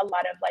sell a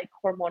lot of like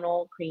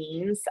hormonal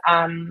creams.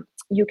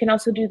 You can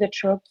also do the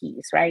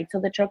troches, right? So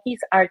the troches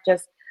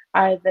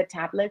are the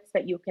tablets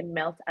that you can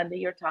melt under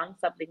your tongue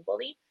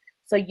sublingually.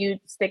 So you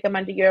stick them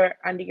under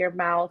your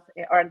mouth,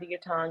 or under your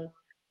tongue,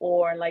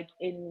 or like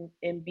in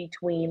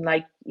between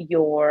like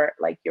your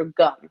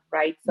gum,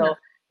 right? Yeah.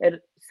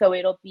 So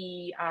it'll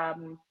be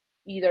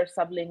either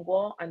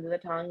sublingual under the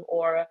tongue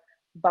or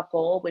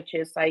buccal, which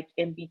is like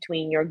in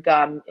between your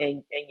gum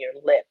and your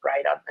lip,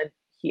 right on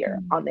here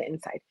Mhm. on the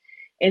inside.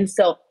 And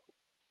so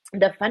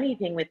the funny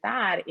thing with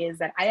that is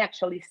that I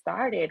actually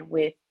started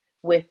with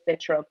the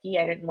troche.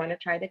 I didn't want to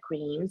try the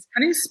creams.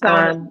 How do you spell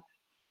that? Um,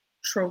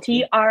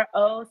 Trophy.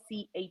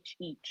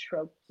 Troche,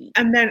 troche.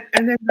 And then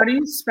how do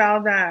you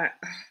spell that?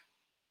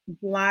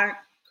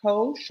 Black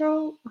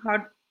show?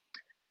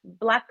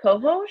 Black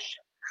cohosh is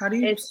How do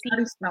you spell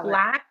it?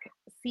 black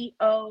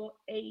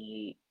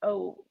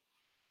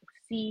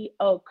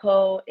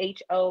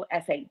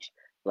Coaocohosh.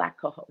 Black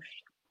cohosh.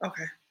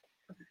 Okay.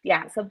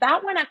 Yeah, so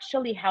that one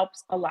actually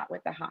helps a lot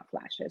with the hot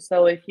flashes.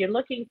 So if you're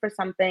looking for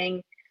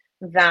something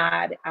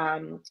that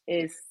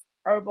is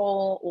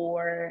herbal,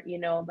 or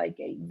like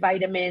a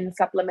vitamin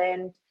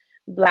supplement,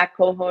 black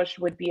cohosh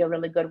would be a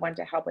really good one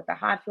to help with the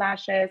hot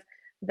flashes.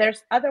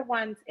 There's other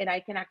ones, and I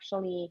can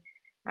actually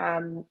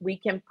we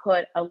can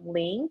put a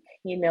link,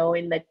 in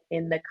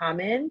the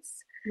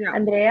comments, Yeah.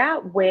 Andrea,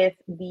 with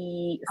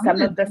the I'm some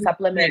gonna of the do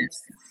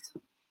supplements.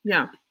 this.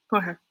 Yeah. Go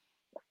ahead.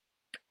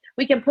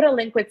 We can put a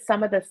link with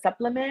some of the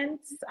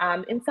supplements,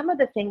 and some of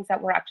the things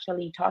that we're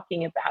actually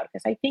talking about,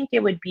 because I think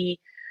it would be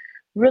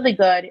really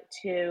good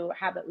to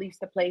have at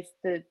least a place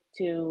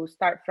to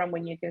start from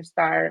when you can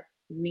start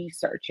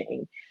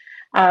researching.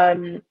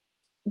 Um,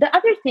 the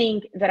other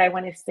thing that I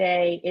want to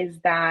say is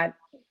that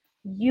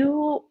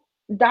you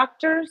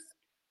doctors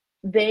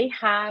they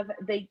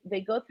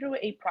go through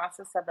a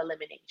process of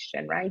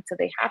elimination, right? So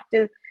they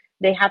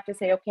have to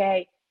say,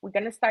 okay, we're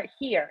going to start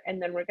here,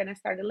 and then we're going to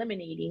start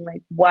eliminating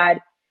like what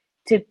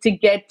to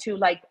get to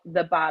like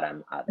the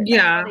bottom of it.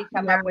 That's how Yeah, they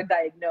come yeah, up with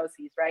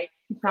diagnoses, right?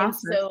 And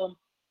process. so,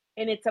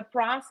 and it's a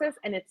process,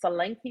 and it's a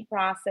lengthy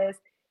process.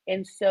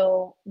 And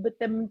so, but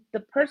the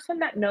person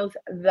that knows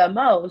the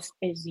most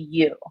is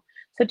you.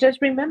 So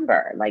just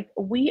remember, like,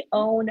 we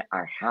own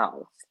our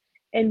health,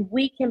 and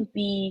we can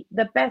be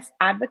the best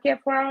advocate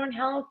for our own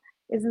health.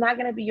 Is not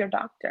going to be your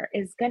doctor,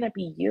 it's going to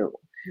be you.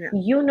 Yeah.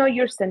 You know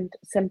your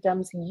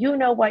symptoms, you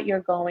know what you're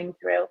going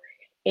through.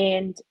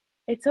 And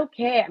it's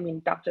okay. I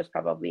mean, doctors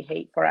probably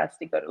hate for us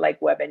to go to like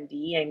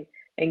WebMD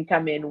and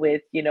come in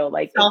with,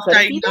 like, it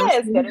could be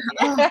this, could Self-diagnosing. it be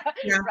Oh,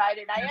 yeah, right?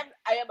 And yeah.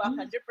 I am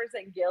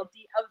 100%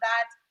 guilty of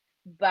that,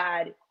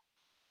 but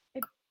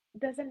it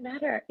doesn't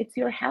matter. It's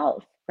your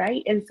health,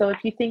 right? And so if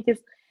you think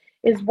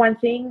is one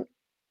thing,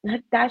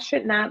 that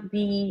should not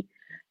be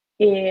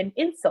an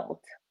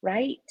insult,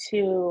 right,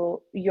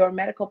 to your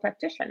medical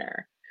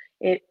practitioner.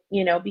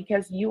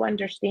 Because you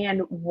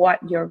understand what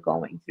you're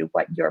going through,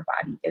 what your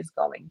body is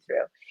going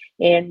through.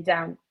 And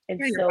Yeah,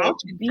 you're so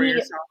vouching for be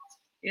yourself.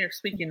 You're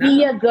speaking up.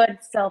 be a good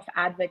self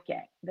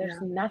advocate. There's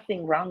Yeah.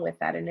 nothing wrong with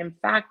that. And in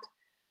fact,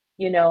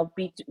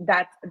 be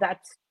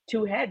that's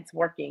two heads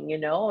working,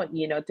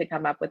 to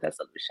come up with a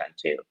solution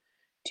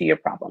to your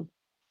problem.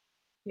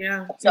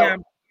 Yeah, yeah.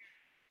 So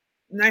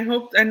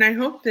And I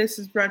hope this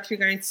has brought you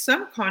guys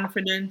some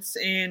confidence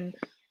in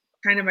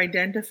kind of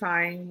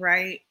identifying,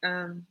 right?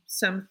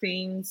 Some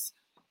things.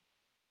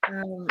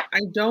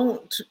 I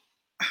don't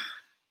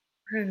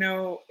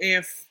know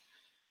if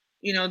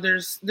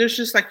there's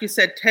just like you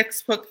said,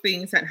 textbook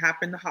things that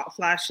happen, the hot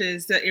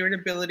flashes, the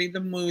irritability, the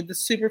mood, the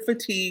super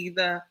fatigue,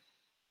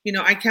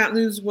 I can't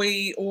lose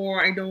weight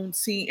or I don't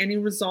see any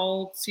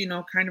results,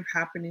 kind of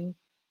happening.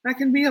 That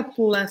can be a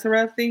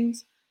plethora of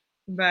things.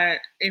 But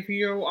if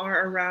you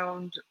are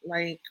around,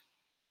 like,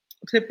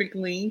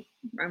 typically,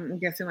 I'm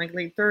guessing like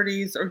late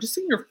 30s or just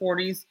in your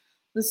 40s,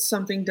 this is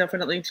something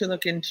definitely to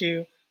look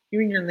into.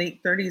 Even your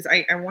late 30s,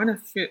 I want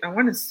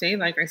to say,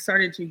 like, I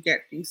started to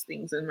get these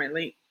things in my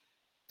late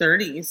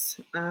 30s.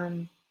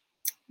 And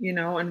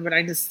but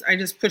I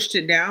just pushed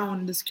it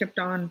down, just kept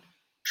on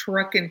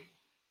trucking,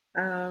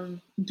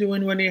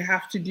 doing what you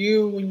have to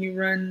do when you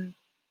run.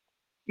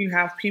 You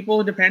have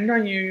people depend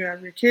on you. You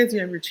have your kids,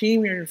 you have your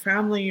team, you have your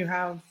family, you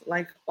have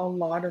like a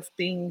lot of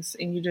things,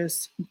 and you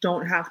just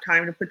don't have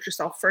time to put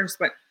yourself first.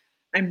 But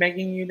I'm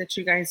begging you that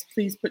you guys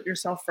please put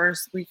yourself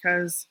first,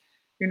 because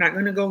you're not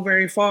going to go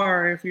very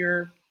far if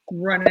you're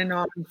running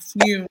on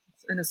fumes.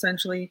 And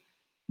essentially,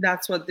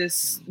 that's what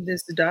this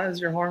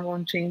does. Your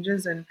hormone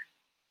changes, and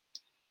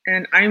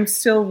I'm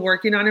still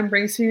working on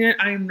embracing it.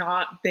 I'm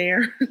not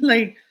there.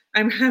 Like,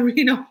 I'm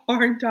having a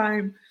hard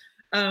time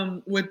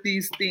with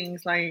these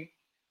things. Like,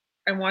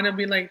 I want to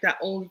be like that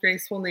old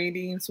graceful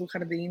lady in Su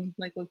Jardín,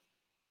 like with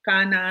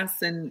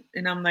canas, and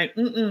I'm like,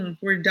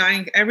 we're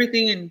dyeing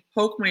everything and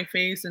poke my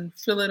face and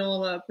fill it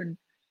all up and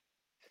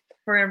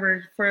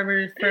forever,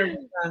 forever, forever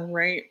young,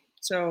 right?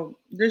 So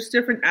there's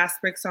different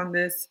aspects on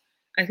this.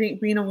 I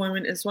think being a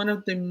woman is one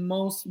of the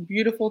most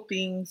beautiful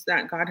things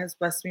that God has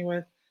blessed me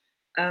with,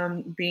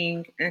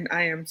 being, and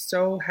I am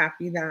so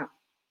happy that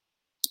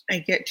I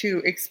get to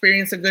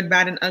experience a good,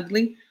 bad, and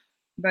ugly,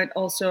 but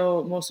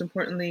also, most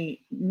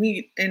importantly,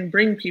 meet and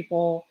bring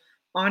people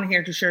on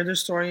here to share their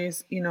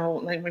stories,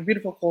 like my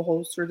beautiful co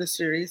host through the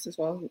series, as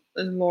well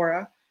as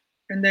Laura.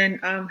 And then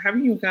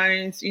having you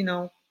guys,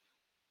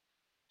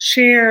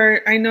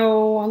 share. I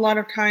know a lot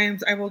of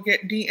times I will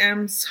get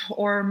DMs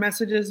or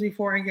messages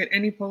before I get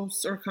any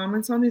posts or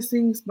comments on these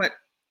things, but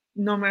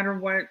no matter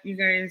what, you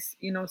guys,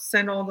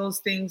 send all those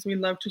things. We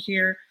love to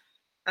hear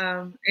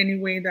any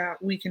way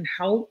that we can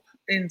help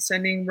in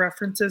sending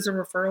references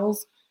or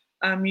referrals.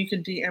 You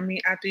can DM me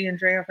at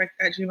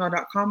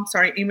theandreaeffect@gmail.com.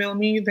 Sorry, email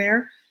me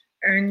there.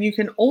 And you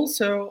can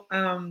also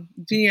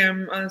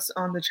DM us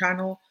on the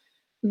channel.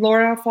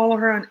 Laura, follow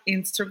her on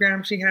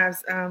Instagram. She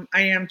has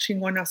I am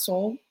Chingona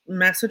Soul.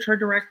 Message her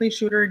directly,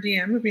 shoot her a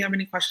DM if you have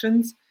any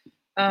questions.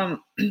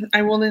 Um,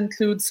 I will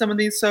include some of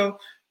these. So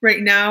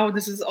right now,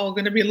 this is all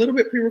going to be a little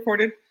bit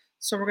pre-recorded.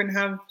 So we're going to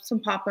have some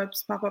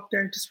pop-ups pop up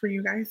there just for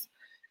you guys.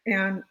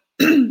 And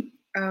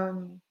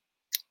um,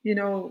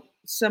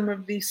 some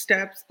of these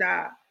steps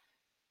that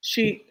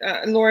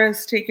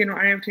Laura's taken or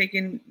I have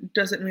taken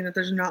doesn't mean that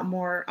there's not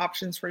more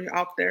options for you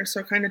out there.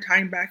 So kind of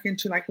tying back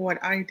into like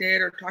what I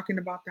did or talking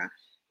about that,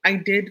 I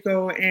did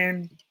go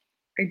and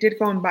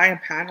buy a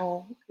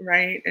panel,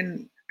 right?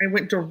 And I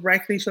went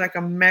directly to like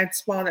a med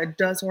spa that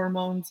does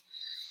hormones.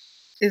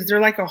 Is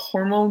there like a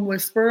hormone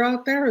whisperer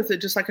out there? Or is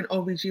it just like an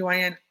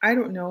OBGYN? I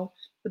don't know.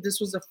 But this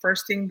was the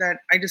first thing that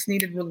I just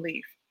needed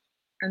relief.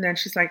 And then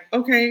she's like,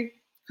 okay,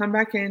 come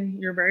back in.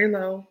 You're very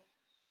low.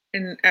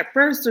 And at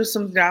first there's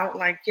some doubt,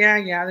 like,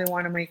 yeah, they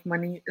want to make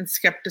money, and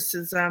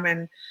skepticism,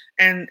 and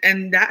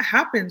that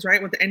happens,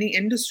 right, with any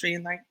industry,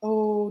 like,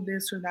 oh,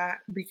 this or that,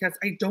 because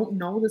I don't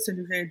know this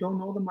industry, I don't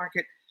know the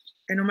market.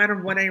 And no matter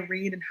what I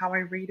read and how I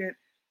read it,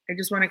 I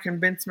just want to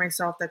convince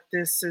myself that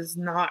this is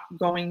not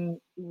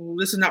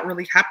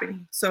really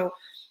happening. So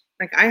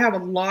like I have a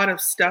lot of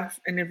stuff,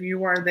 and if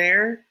you are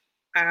there,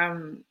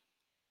 um,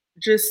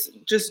 just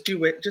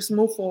do it. Just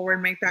move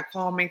forward, make that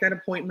call, make that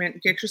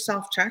appointment, get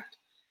yourself checked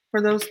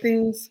for those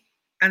things,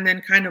 and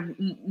then kind of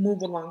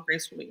move along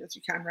gracefully as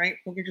you can. Right?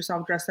 Go get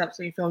yourself dressed up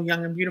so you feel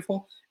young and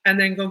beautiful, and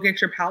then go get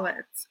your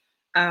palettes.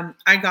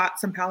 I got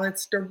some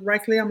palettes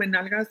directly on my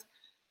nalgas,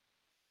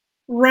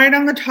 right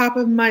on the top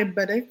of my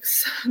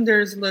buttocks.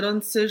 There's a little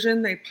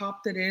incision. They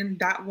popped it in.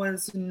 That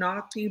was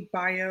Naughty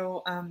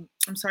Bio. I'm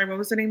sorry, what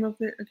was the name of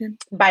it again?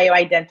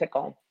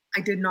 Bioidentical.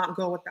 I did not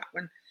go with that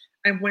one.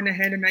 I went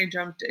ahead and I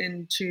jumped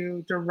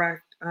into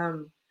direct.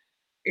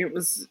 It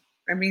was,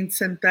 I mean,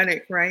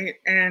 synthetic, right?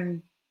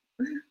 And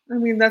I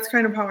mean, that's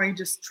kind of how I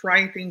just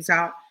try things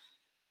out.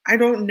 I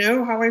don't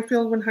know how I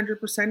feel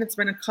 100%. It's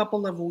been a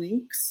couple of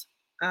weeks.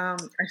 I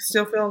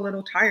still feel a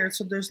little tired.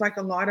 So there's like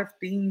a lot of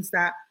things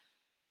that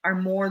are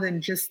more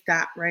than just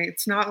that, right?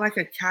 It's not like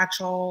a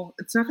catch all.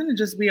 It's not going to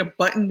just be a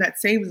button that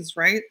saves us,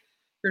 right?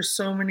 There's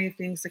so many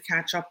things to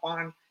catch up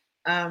on,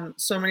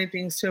 so many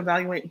things to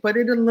evaluate, but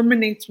it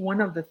eliminates one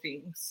of the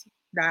things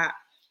that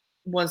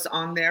was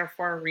on there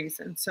for a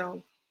reason.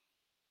 So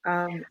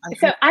I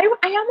So think,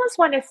 I almost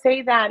want to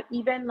say that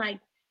even like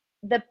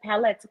the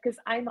pellets, because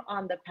I'm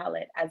on the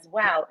pellet as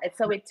well. And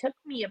so it took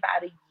me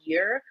about a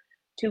year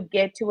to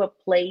get to a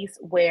place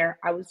where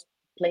I was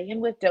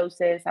playing with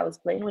doses, I was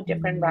playing with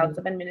different routes mm,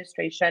 of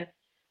administration.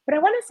 But I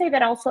want to say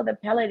that also the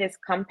pellet is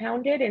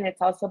compounded and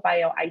it's also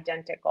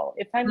bioidentical.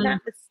 If I'm mm,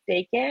 not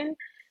mistaken,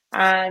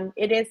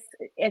 it is,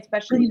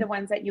 especially the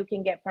ones that you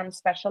can get from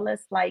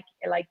specialists like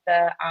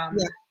the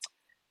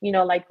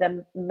yeah, like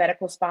the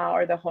medical spa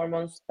or the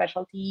hormone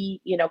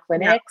specialty, yeah,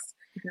 clinics,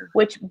 yeah.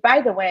 which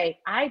by the way,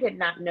 I did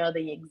not know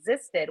they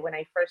existed when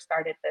I first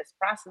started this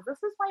process. This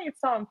is why it's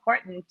so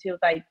important to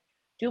like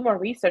do more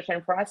research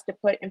and for us to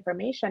put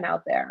information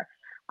out there.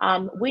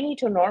 We need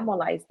to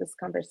normalize this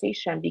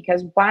conversation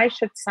because why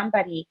should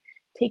somebody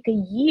take a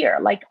year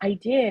like I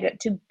did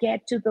to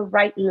get to the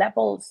right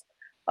levels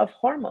of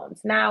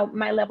hormones? Now,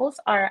 my levels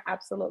are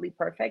absolutely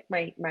perfect.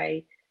 My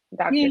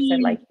doctor said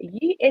Yay. like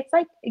it's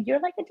like you're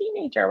like a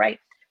teenager, right?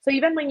 So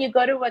even when you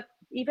go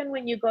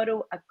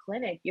to a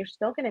clinic, you're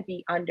still going to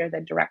be under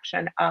the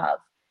direction of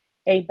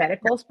a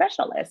medical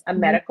specialist, a Mhm.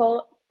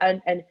 medical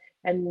and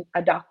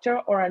a doctor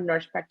or a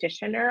nurse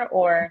practitioner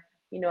or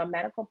a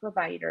medical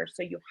provider.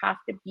 So you have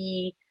to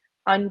be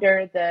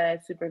under the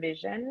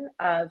supervision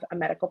of a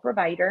medical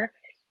provider,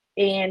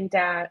 and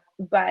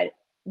but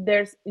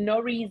there's no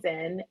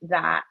reason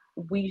that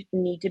we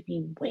need to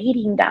be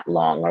waiting that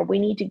long or we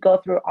need to go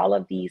through all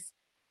of these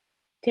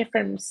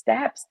different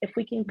steps. If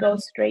we can go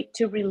straight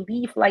to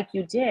relief like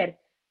you did,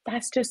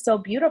 that's just so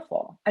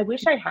beautiful. I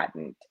wish I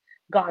hadn't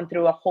gone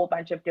through a whole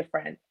bunch of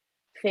different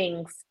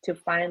things to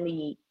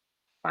finally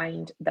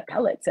find the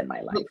pellets in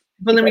my But, life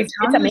but let me because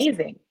it's tell you,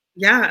 amazing.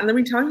 yeah, let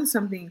me tell you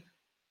something.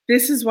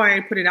 This is why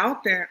I put it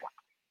out there.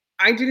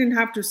 I didn't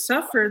have to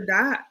suffer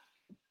that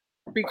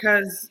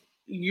because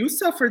you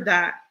suffered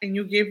that and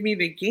you gave me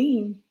the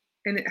game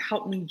and it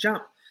helped me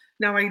jump.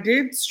 Now I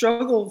did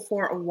struggle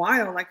for a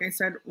while, like I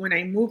said, when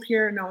I moved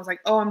here and I was like,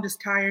 oh, I'm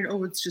just tired.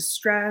 Oh, it's just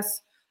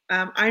stress.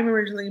 I'm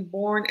originally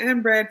born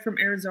and bred from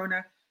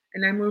Arizona,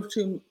 and I moved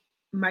to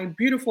my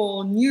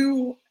beautiful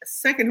new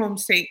second home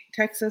state,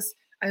 Texas.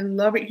 I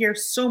love it here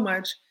so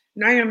much.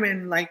 And I am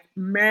in like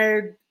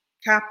med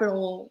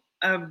capital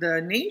of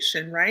the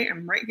nation, right?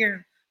 I'm right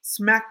here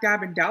smack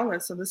dab in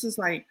Dallas. So this is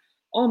like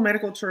all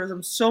medical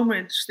tourism, so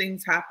much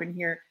things happen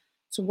here.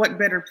 So what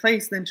better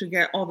place than to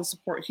get all the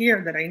support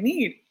here that I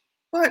need?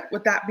 But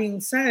with that being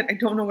said, I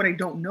don't know what I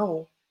don't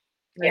know,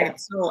 Yeah. right?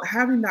 So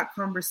having that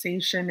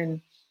conversation,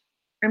 and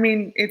I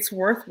mean, it's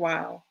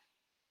worthwhile.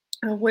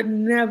 I would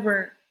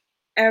never,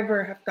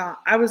 ever have thought.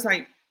 I was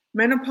like,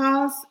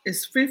 menopause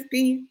is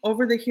 50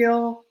 over the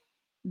hill.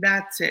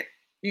 That's it.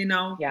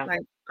 Yeah. Like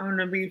I'm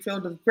gonna be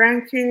filled with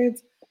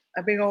grandkids,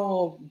 a big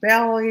old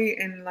belly,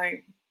 and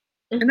like,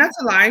 and that's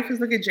a lie because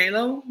look at J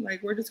Lo.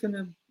 Like we're just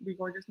gonna be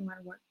gorgeous no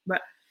matter what.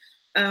 But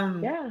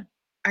um, Yeah.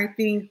 I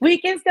think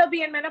We can still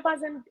be in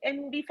menopause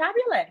and be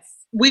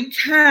fabulous. we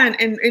can,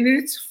 and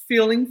it's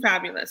feeling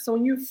fabulous. So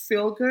when you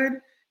feel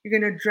good, you're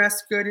gonna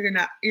dress good. You're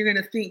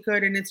gonna think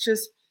good, and it's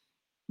just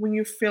when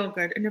you feel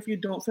good. And if you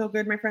don't feel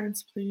good, my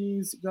friends,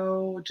 please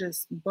go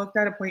just book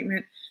that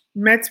appointment.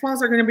 Med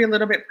spas are gonna be a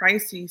little bit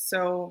pricey,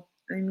 so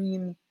I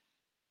mean,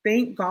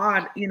 thank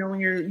God, when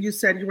you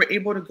said you were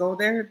able to go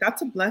there.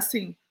 That's a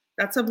blessing.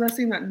 That's a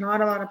blessing that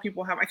not a lot of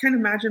people have. I can't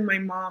imagine my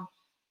mom.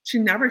 She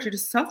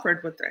just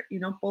suffered with it.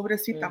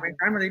 Pobrecita, my Mhm.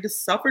 grandma, they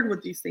just suffered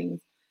with these things.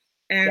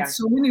 And Yeah.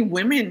 so many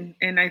women,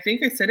 and I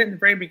think I said it in the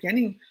very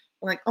beginning,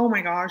 like, oh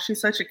my gosh,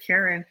 she's such a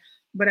Karen.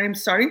 But I'm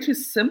starting to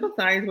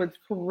sympathize with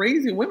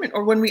crazy women,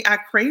 or when we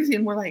act crazy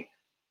and we're like,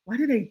 why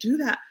did I do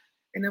that?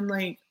 And I'm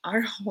like,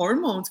 our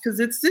hormones, because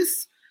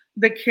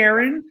the Yeah.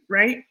 Karen,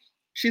 right?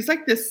 She's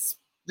like this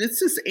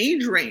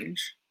age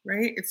range,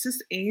 right? It's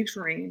this age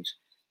range.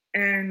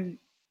 And,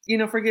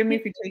 forgive me Y-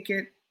 if you take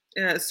it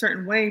a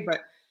certain way,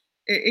 but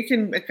it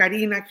can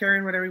Karina,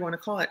 Karen, whatever you want to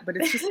call it, but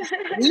it's just this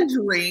age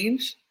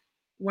range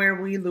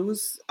where we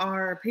lose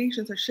our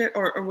patience or shit,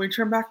 or we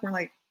turn back and we're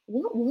like,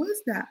 what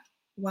was that?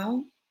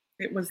 Well,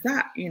 it was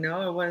that, you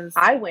know, it was,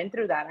 I went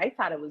through that. I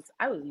thought I was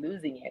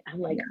losing it. I'm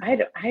like,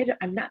 yeah.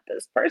 I'm not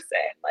this person.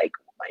 Like,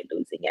 am I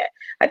losing it?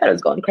 I thought I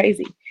was going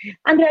crazy.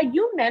 Andrea,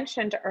 you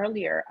mentioned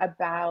earlier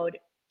about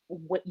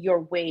what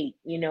your weight,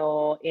 you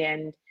know,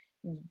 and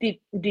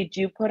did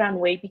you put on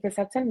weight? Because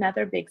that's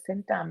another big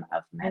symptom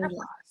of Oh, yeah.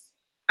 menopause.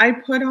 I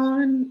put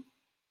on,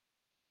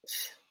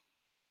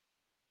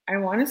 I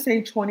want to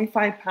say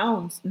 25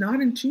 pounds, not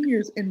in 2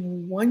 years,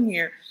 in 1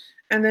 year.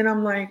 And then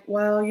I'm like,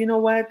 well, you know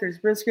what? There's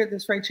brisket,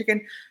 there's fried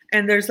chicken,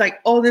 and there's like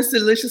all this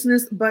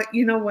deliciousness. But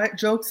you know what?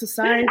 Jokes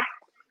aside,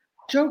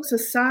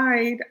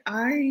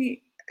 I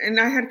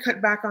had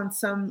cut back on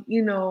some,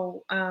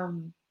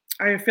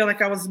 I feel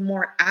like I was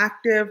more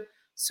active.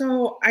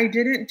 So I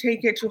didn't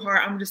take it too hard.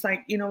 I'm just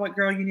like, you know what,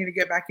 girl, you need to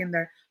get back in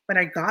there. But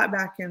I got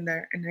back in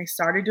there and I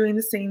started doing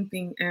the same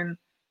thing. And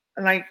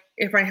like,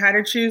 if I had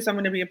to choose, I'm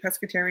going to be a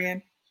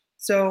pescatarian.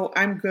 So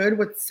I'm good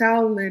with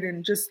salad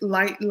and just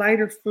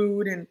lighter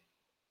food and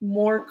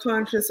more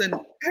conscious and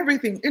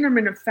everything,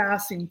 intermittent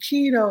fasting,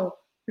 keto,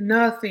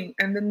 nothing.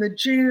 And then the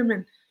gym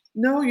and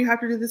no, you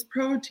have to do this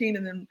protein.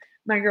 And then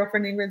my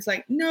girlfriend Ingrid's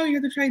like, no, you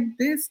have to try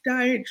this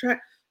diet,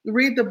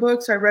 read the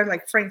books. I read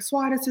like Frank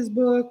Suarez's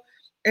book.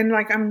 And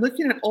like, I'm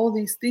looking at all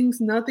these things.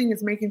 Nothing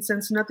is making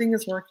sense. Nothing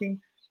is working.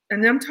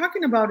 And then I'm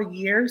talking about a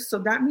year. So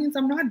that means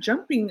I'm not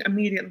jumping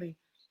immediately.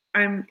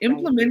 I'm Right.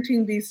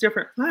 implementing these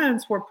different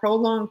plans for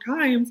prolonged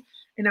times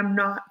and I'm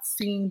not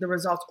seeing the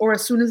results. Or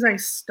as soon as I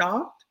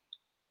stopped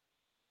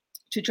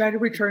to try to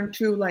return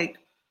to like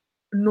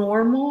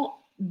normal,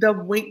 the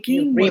weight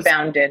You gain was,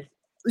 rebounded.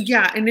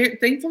 yeah, and it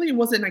thankfully it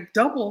wasn't like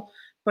double,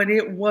 but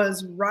it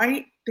was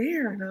right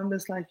there. And I'm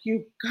just like,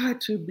 you got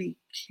to be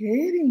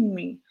kidding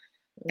me.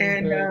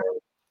 And Hmm.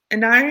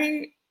 and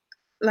I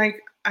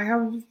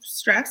have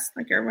stress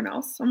like everyone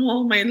else.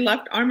 My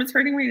left arm is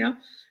hurting right now.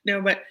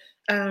 No, but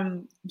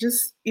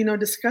just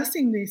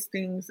discussing these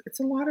things, it's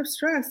a lot of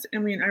stress. I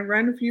mean, I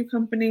run a few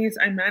companies,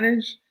 I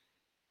manage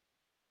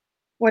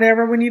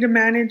whatever we need to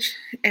manage,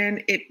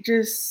 and it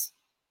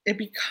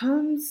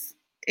becomes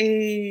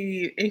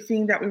a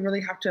thing that we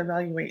really have to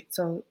evaluate.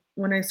 So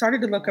when I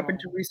started to look up Wow.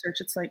 into research,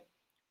 it's like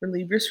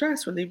relieve your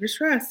stress.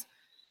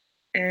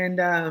 And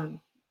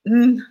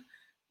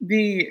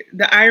the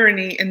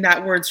irony in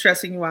that word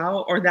stressing you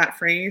out or that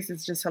phrase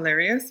is just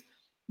hilarious.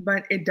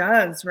 But it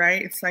does,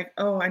 right? It's like,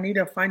 oh, I need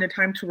to find a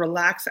time to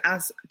relax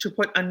as to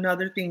put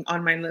another thing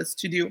on my list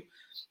to do.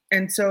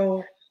 And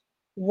so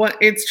what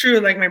it's true,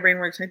 like my brain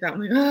works like that. I'm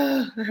like,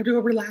 I have to go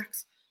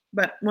relax.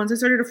 But once I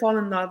started to fall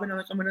in love and I'm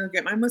like, I'm gonna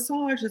get my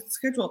massage, it's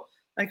scheduled.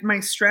 Like my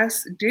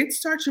stress did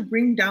start to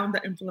bring down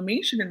the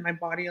inflammation in my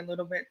body a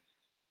little bit,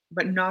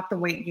 but not the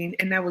weight gain.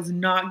 And I was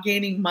not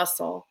gaining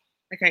muscle.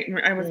 Like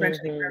I was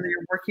mentioning Hmm. earlier,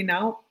 working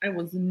out, I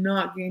was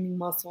not gaining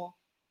muscle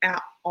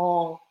at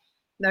all.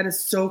 That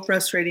is so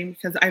frustrating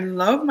because I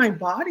love my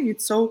body.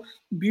 It's so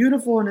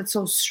beautiful and it's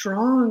so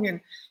strong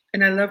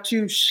and I love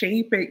to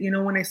shape it,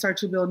 when I start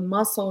to build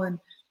muscle and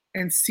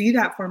see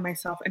that for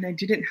myself. And I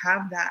didn't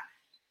have that.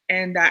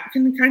 And that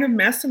can kind of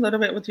mess a little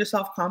bit with your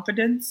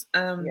self-confidence.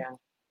 Yeah.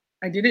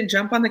 I didn't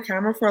jump on the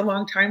camera for a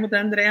long time with the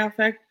Andrea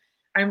Effect.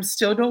 I'm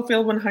still don't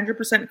feel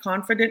 100%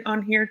 confident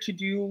on here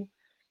to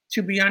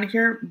be on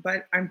here,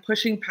 but I'm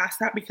pushing past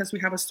that because we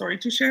have a story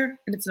to share,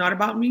 and it's not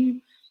about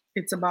me.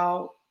 It's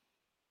about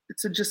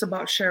just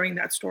about sharing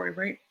that story,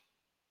 right?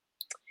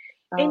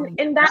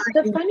 And that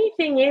the funny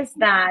thing is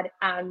that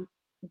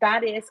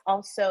that is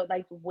also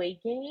like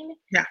weight gain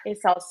Yeah,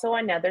 is also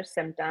another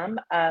symptom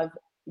of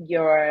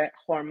your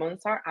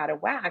hormones are out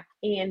of whack.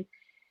 And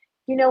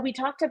you know, we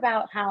talked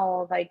about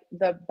how like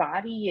the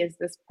body is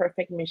this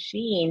perfect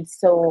machine.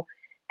 So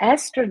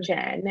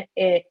estrogen,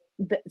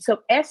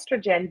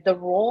 the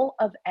role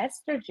of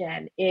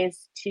estrogen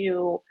is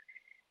to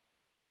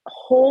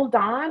hold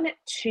on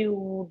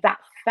to that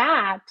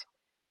fat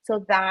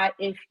so that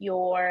if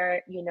you're,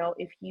 you know,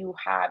 if you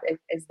have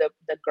is the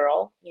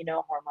girl, you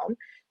know, hormone,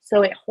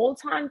 so it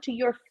holds on to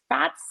your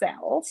fat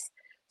cells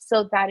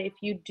so that if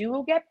you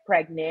do get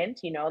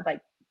pregnant, you know,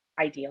 like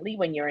ideally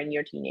when you're in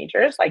your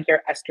teenagers, like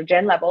your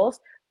estrogen levels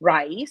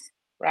rise,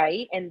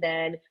 right? And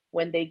then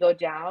when they go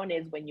down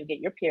is when you get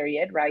your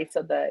period, right?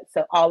 So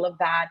all of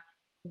that,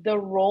 the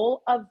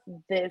role of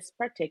this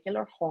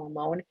particular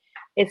hormone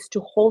is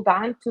to hold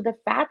on to the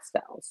fat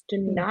cells, to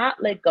mhm,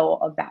 not let go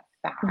of that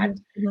fat,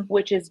 mhm, mhm,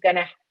 which is going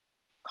to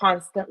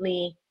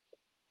constantly,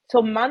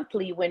 so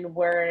monthly when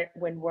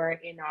we're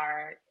in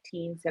our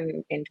teens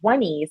and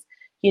 20s,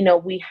 you know,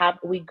 we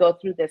go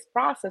through this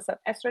process of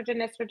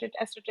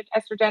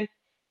estrogen,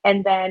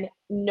 and then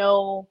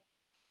no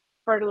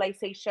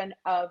fertilization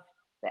of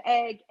the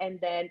egg, and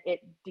then it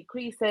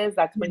decreases.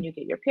 That's when mhm, you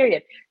get your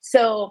period.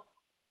 So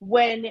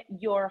when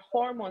your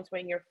hormones,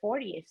 when you're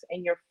 40s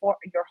and your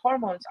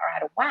hormones are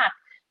out of whack,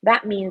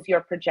 that means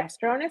your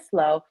progesterone is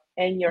low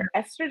and your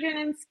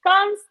estrogen is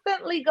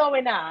constantly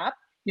going up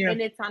yeah,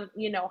 and it's on,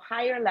 you know,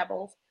 higher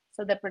levels.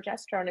 So the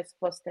progesterone is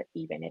supposed to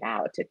even it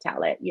out, to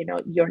tell it,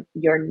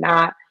 you're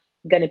not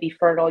going to be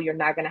fertile, you're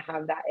not going to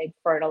have that egg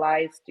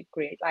fertilized to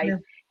create life. Yeah.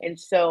 And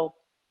so,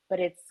 but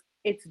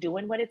it's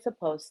doing what it's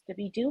supposed to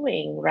be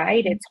doing,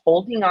 right? It's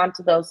holding on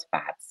to those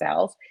fat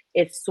cells,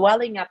 it's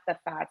swelling up the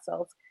fat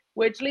cells,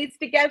 which leads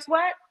to, guess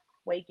what?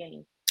 Weight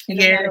gain. And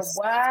no matter Yes.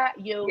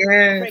 what you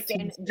Yes.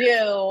 freaking Yes.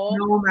 do,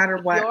 No matter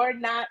what.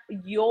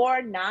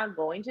 you're not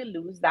going to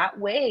lose that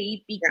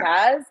weight, Yeah.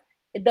 because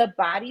the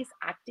body's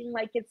acting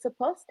like it's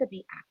supposed to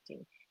be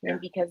acting. Yeah.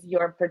 And because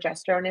your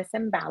progesterone is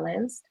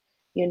imbalanced,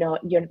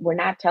 we're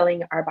not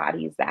telling our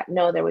bodies that,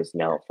 no, there was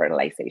no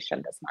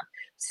fertilization this month.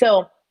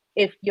 So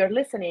if you're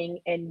listening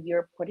and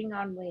you're putting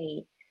on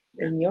weight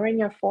and you're in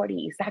your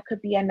 40s, that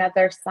could be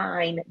another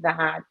sign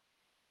that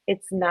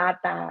it's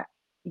not that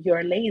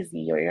you're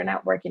lazy, or you're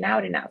not working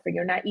out enough, or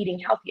you're not eating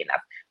healthy enough.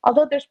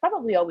 Although there's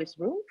probably always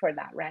room for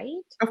that, right?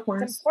 Of It's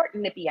course.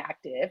 important to be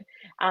active.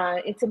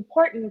 It's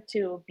important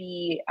to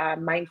be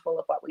mindful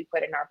of what we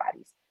put in our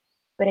bodies,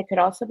 but it could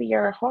also be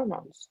your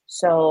hormones.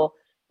 So,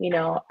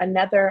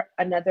 another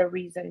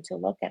reason to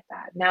look at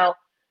that. Now,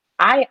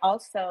 I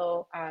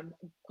also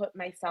put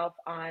myself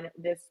on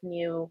this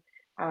new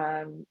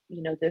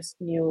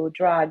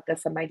drug, the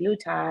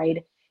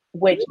semaglutide,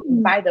 which,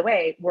 Mm. by the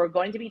way, we're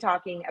going to be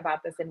talking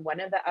about this in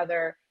one of the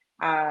other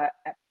Yes.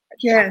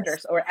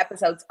 chapters or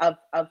episodes of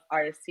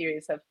our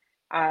series of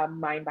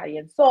Mind, Body,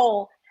 and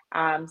Soul.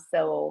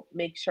 So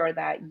make sure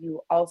that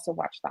you also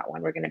watch that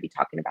one. We're going to be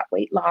talking about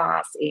weight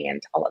loss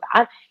and all of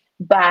that.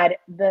 But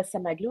the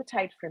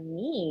semaglutide, for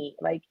me,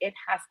 like, it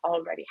has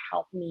already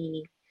helped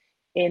me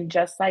in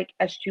just like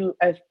a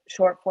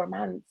short 4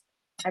 months.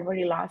 I've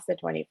already lost the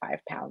 25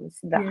 pounds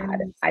that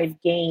Yes.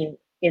 I've gained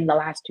in the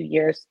last 2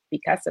 years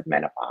because of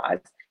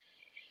menopause.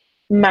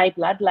 My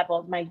blood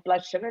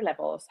sugar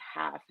levels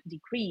have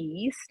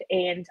decreased,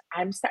 and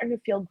I'm starting to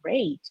feel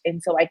great.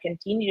 And so I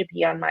continue to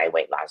be on my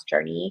weight loss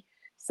journey.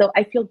 So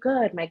I feel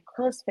good. My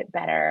clothes fit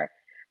better.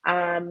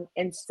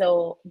 And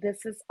so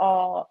this is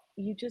all,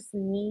 you just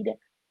need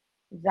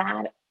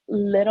that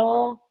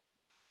little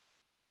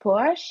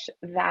push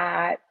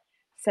that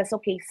says,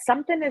 okay,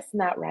 something is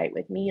not right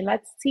with me.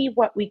 Let's see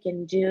what we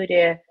can do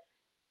to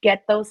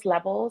get those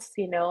levels,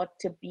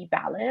 to be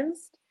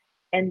balanced.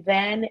 And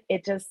then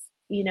it just,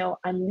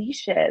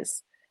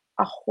 unleashes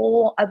a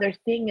whole other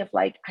thing of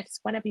like, I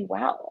just want to be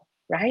well,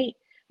 right?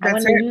 I That's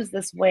want to it. lose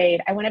this weight.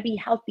 I want to be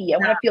healthy. I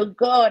Yeah. want to feel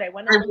good. I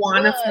want to I look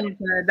want to good.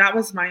 feel good. That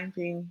was my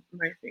thing.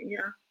 My thing.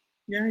 Yeah.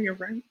 Yeah, you're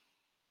right.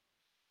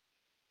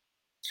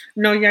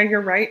 No, yeah,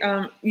 you're right.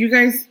 You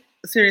guys,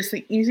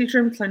 seriously,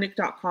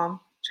 easytrimclinic.com.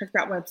 Check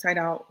that website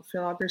out.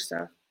 Fill out their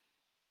stuff.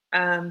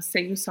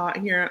 Say you saw it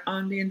here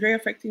on the Andrea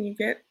Effect, and you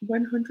get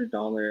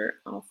 $100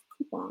 off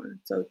coupon.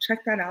 So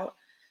check that out.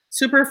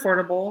 Super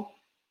affordable.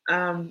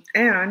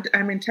 And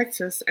I'm in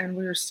Texas, and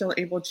we were still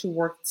able to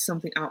work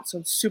something out. So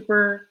it's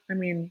super. I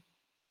mean,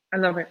 I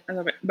love it. I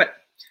love it. But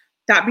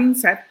that being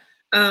said,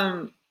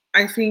 um,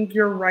 I think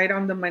you're right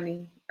on the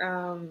money.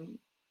 And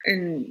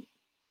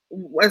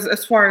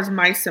as far as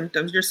my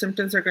symptoms, your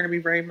symptoms are going to be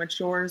very much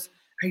yours.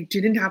 I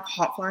didn't have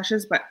hot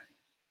flashes, but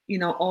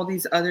all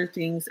these other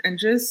things, and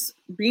just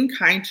being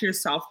kind to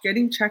yourself,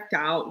 getting checked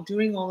out,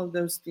 doing all of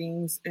those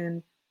things,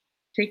 and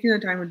taking the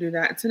time to do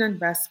that. It's an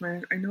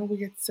investment. I know we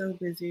get so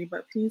busy,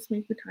 but please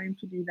make the time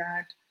to do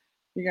that.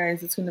 You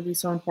guys, it's going to be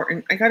so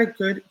important. I got a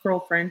good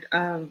girlfriend,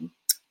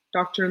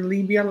 Dr.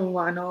 Libia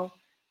Lulano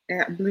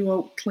at Blue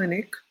Oak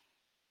Clinic,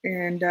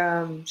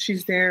 and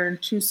she's there in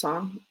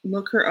Tucson.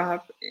 Look her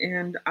up,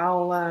 and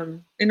I'll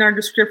in our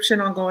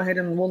description, I'll go ahead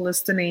and we'll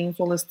list the names,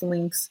 we'll list the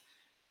links,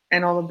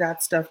 and all of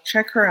that stuff.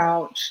 Check her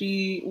out.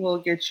 She will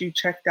get you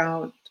checked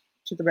out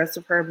to the best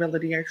of her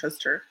ability. I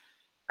trust her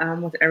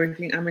with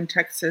everything. I'm in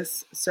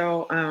Texas,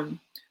 so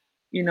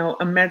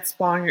a med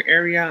spa in your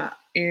area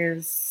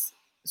is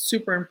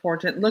super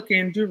important. Look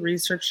in, do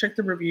research, check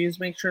the reviews,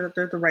 make sure that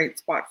they're the right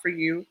spot for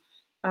you.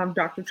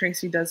 Dr.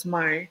 Tracy does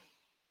my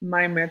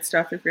med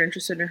stuff. If you're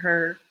interested in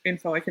her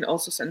info, I can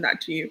also send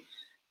that to you.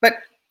 But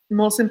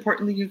most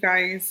importantly, you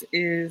guys,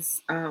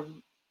 is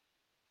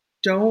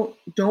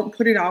don't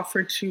put it off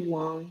for too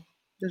long.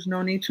 There's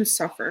no need to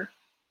suffer.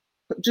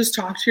 Just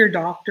talk to your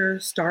doctor.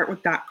 Start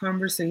with that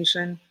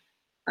conversation.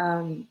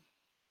 Um,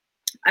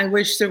 I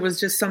wish there was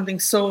just something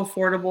so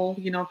affordable.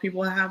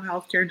 People that have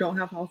healthcare don't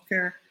have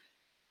healthcare,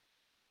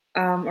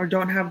 or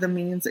don't have the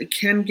means. It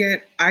can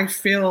get, I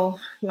feel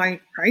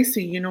like,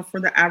 pricey, for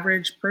the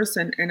average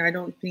person. And I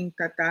don't think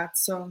that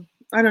that's,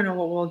 I don't know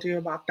what we'll do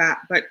about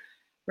that. But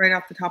right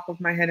off the top of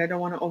my head, I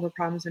don't want to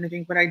overpromise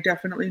anything, but I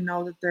definitely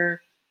know that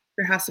there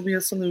has to be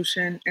a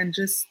solution. And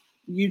just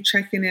you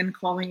checking in,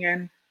 calling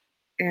in,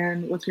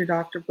 and with your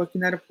doctor, booking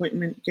that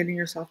appointment, getting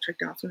yourself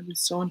checked out is going to be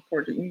so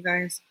important, you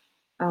guys,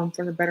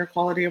 for the better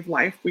quality of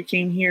life. We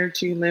came here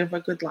to live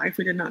a good life.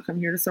 We did not come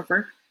here to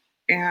suffer.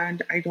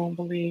 And I don't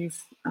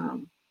believe,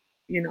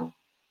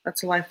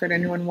 that's a life that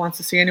anyone wants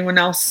to see anyone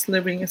else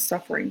living is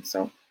suffering.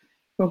 So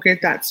go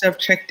get that stuff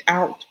checked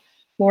out.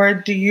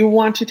 Laura, do you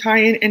want to tie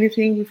in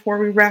anything before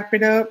we wrap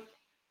it up?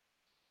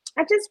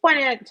 I just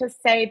wanted to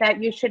say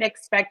that you should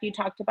expect, you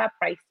talked about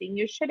pricing.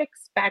 You should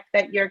expect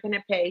that you're going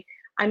to pay.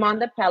 I'm on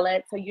the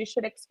pellet, so you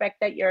should expect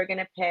that you're going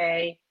to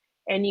pay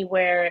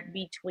anywhere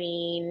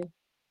between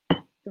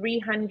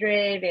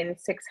 300 and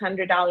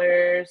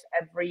 $600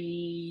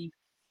 every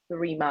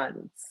 3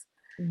 months,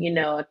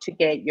 Mhm. to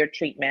get your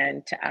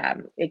treatment.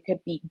 It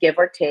could be give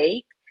or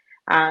take,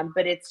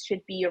 but it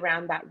should be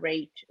around that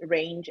rate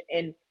range.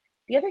 And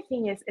the other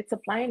thing is it's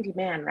supply and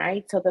demand,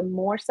 right? So the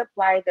more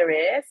supply there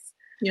is,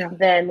 Yeah.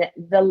 then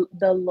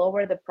the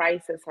lower the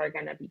prices are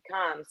going to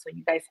become. So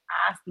you guys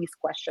ask these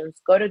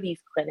questions, go to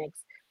these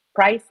clinics,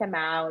 price them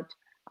out,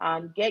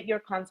 get your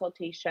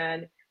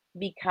consultation,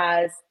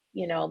 because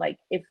like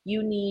if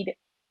you need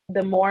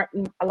a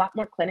lot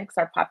more clinics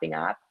are popping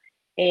up,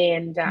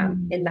 and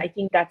Mhm. I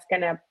think that's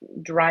going to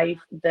drive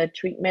the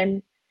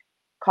treatment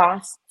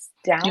costs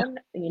Yeah. down,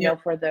 Yeah.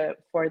 for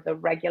the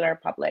regular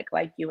public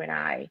like you and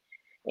I.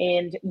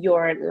 And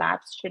your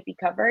labs should be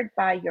covered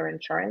by your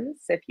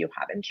insurance. If you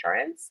have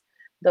insurance,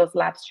 those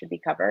labs should be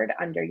covered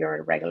under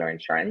your regular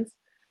insurance.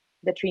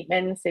 The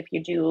treatments, if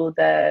you do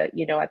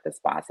at the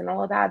spas and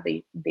all of that,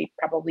 they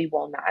probably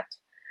will not.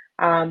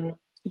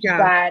 Yeah.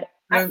 But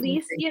I at was gonna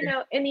least, say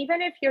too. and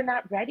even if you're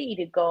not ready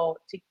to go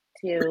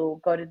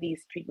to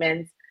these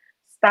treatments,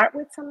 start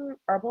with some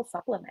herbal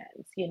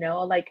supplements,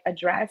 like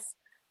address.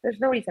 There's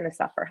no reason to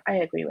suffer. I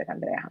agree with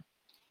Andrea.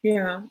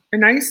 Yeah.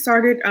 And I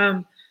started,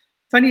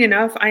 funny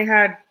enough, I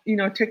had,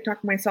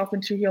 TikTok myself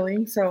into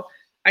healing. So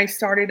I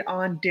started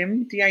on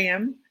DIM,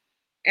 DIM,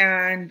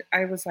 and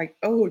I was like,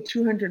 oh,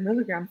 200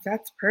 milligrams,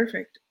 that's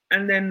perfect.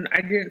 And then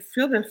I didn't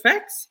feel the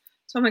effects.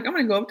 So I'm like, I'm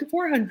going to go up to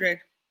 400.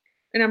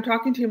 And I'm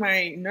talking to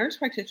my nurse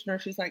practitioner.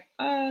 She's like,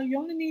 you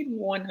only need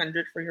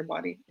 100 for your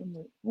body. I'm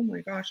like, oh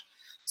my gosh.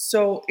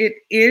 So it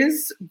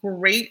is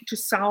great to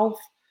self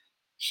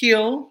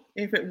heal.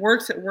 If it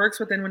works, it works.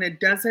 But then when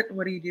it doesn't,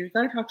 what do? You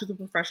got to talk to the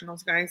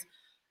professionals, guys.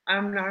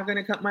 I'm not going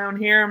to cut my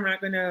own hair. I'm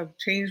not going to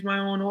change my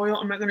own oil.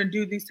 I'm not going to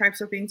do these types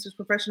of things. There's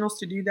professionals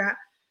to do that.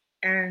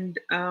 And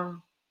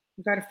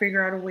we got to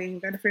figure out a way. We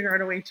got to figure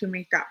out a way to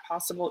make that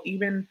possible.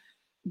 Even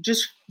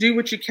just do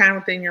what you can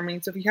within your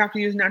means. If you have to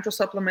use natural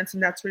supplements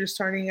and that's where you're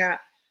starting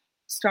at,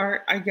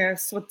 start, I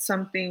guess, with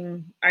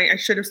something. I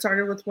should have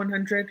started with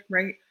 100,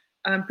 right?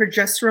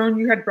 Progesterone,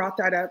 you had brought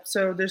that up.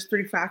 So there's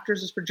three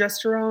factors: there's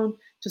progesterone,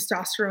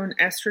 testosterone,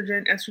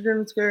 estrogen.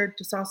 Estrogen is good.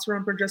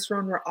 Testosterone,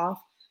 progesterone, we're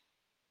off.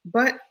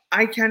 But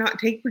I cannot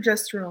take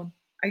progesterone.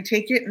 I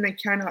take it and I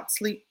cannot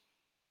sleep.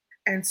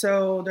 And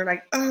so they're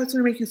like, oh, it's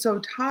gonna make you so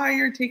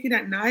tired. Take it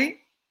at night.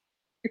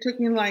 It took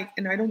me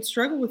and I don't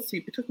struggle with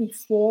sleep. It took me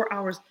 4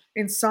 hours.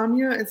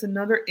 Insomnia is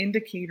another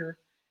indicator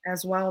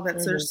as well that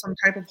Mhm. there's some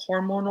type of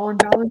hormonal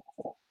imbalance.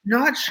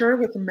 Not sure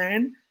with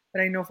men,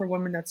 but I know for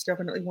women that's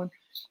definitely one.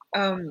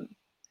 Um,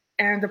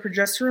 and the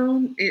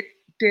progesterone, it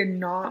did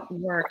not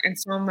work. And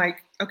so I'm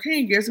like, okay,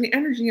 it gives me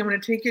energy. I'm going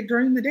to take it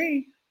during the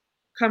day.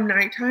 Come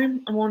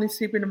nighttime, I'm only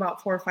sleeping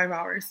about 4 or 5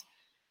 hours.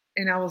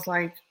 And I was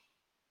like,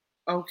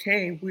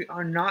 okay, we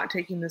are not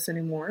taking this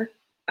anymore.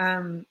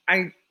 Um,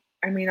 I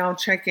I mean, I'll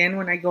check in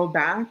when I go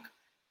back.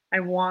 I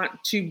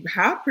want to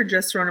have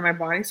progesterone in my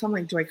body, so I'm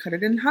like, do I cut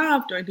it in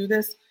half? Do I do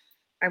this?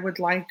 I would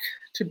like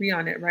to be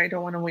on it, right? I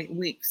don't want to wait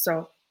weeks.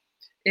 So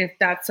if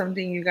that's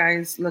something you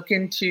guys look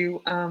into,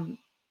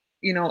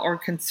 or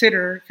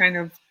consider kind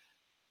of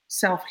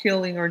self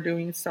healing or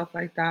doing stuff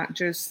like that,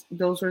 just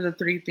those were the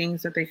three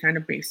things that they kind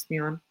of based me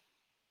on.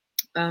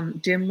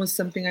 DIM was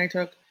something I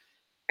took,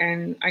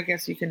 and I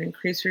guess you can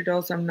increase your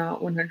dose. I'm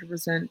not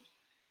 100%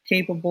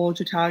 capable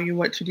to tell you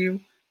what to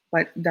do,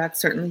 but that's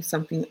certainly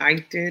something I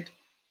did.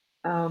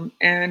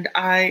 And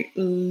I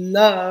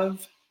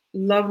love,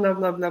 love, love,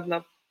 love, love,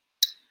 love,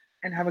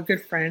 and have a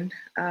good friend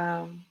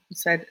who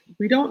said,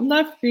 we don't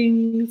love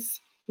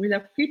things, we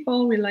love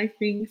people, we like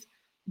things,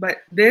 but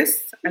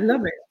this, I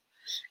love it.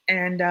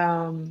 And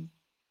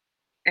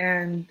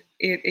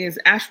it is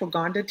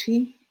ashwagandha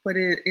tea, but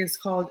it is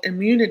called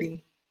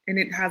immunity, and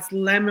it has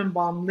lemon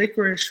balm,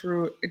 licorice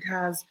root, it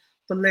has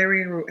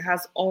valerian root, it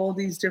has all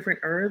these different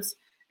herbs,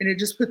 and it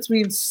just puts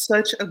me in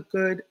such a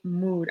good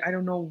mood. I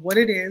don't know what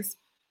it is.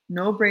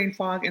 No brain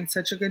fog and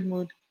such a good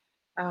mood.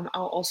 I'll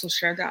also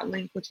share that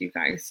link with you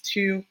guys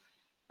too.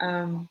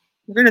 We're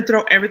gonna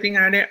throw everything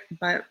at it,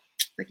 but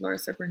like Laura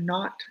said, we're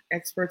not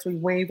experts. We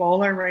waive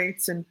all our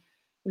rights and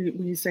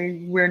we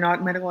say we're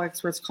not medical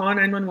experts. Call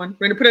 911.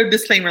 We're gonna put a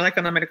disclaimer like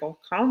on the medical.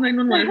 Call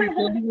 911 if you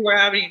feel you are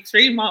having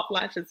extreme hot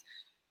flashes.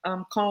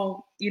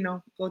 Go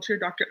to your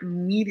doctor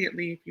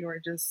immediately if you are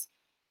just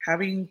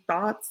having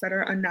thoughts that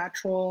are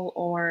unnatural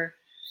or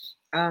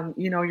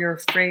you're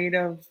afraid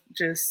of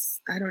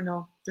just I don't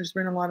know. There's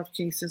been a lot of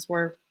cases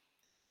where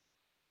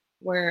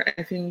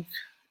I think,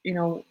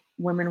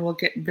 women will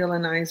get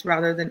villainized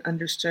rather than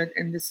understood.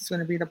 And this is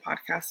going to be the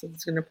podcast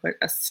that's going to put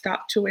a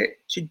stop to it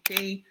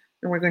today.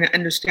 And we're going to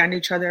understand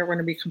each other. We're going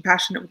to be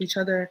compassionate with each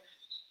other.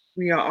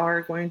 We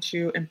are going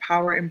to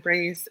empower,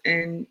 embrace,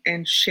 and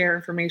share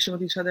information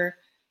with each other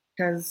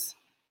because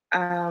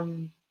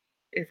um,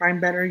 if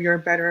I'm better, you're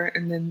better,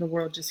 and then the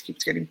world just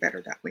keeps getting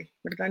better that way.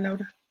 What did I know?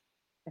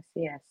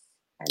 Yes,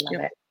 yes. I love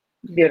Yep.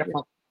 it.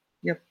 Beautiful.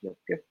 Yep.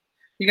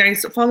 You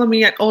guys follow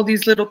me at all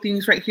these little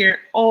things right here,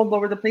 all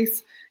over the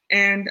place.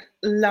 And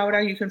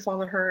Laura, you can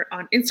follow her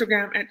on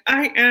Instagram at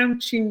I am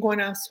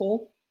Chingona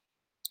Soul.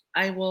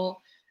 I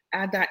will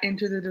add that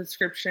into the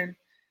description.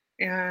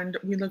 And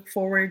we look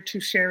forward to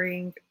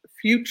sharing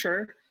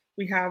future.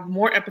 We have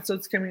more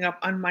episodes coming up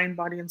on Mind,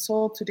 Body, and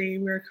Soul. Today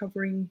we are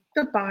covering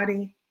the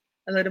body,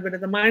 a little bit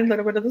of the mind, a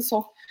little bit of the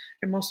soul,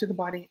 and mostly the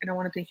body. And I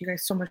want to thank you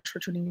guys so much for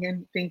tuning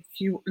in. Thank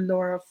you,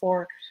 Laura,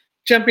 for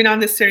jumping on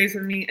this series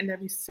with me. I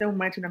love you so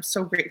much. And I'm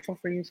so grateful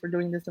for you for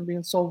doing this and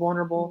being so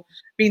vulnerable,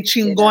 being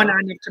chingona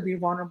enough to be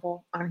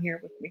vulnerable on here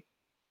with me.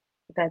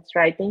 That's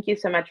right. Thank you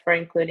so much for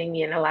including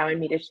me and allowing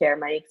me to share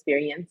my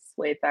experience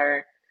with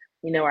our,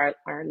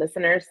 our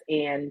listeners.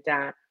 And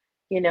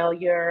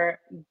you're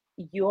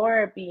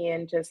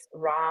being just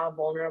raw,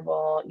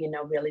 vulnerable,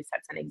 really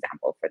sets an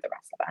example for the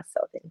rest of us.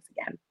 So thanks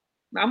again.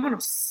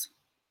 Vámonos.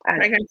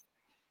 Bye, guys.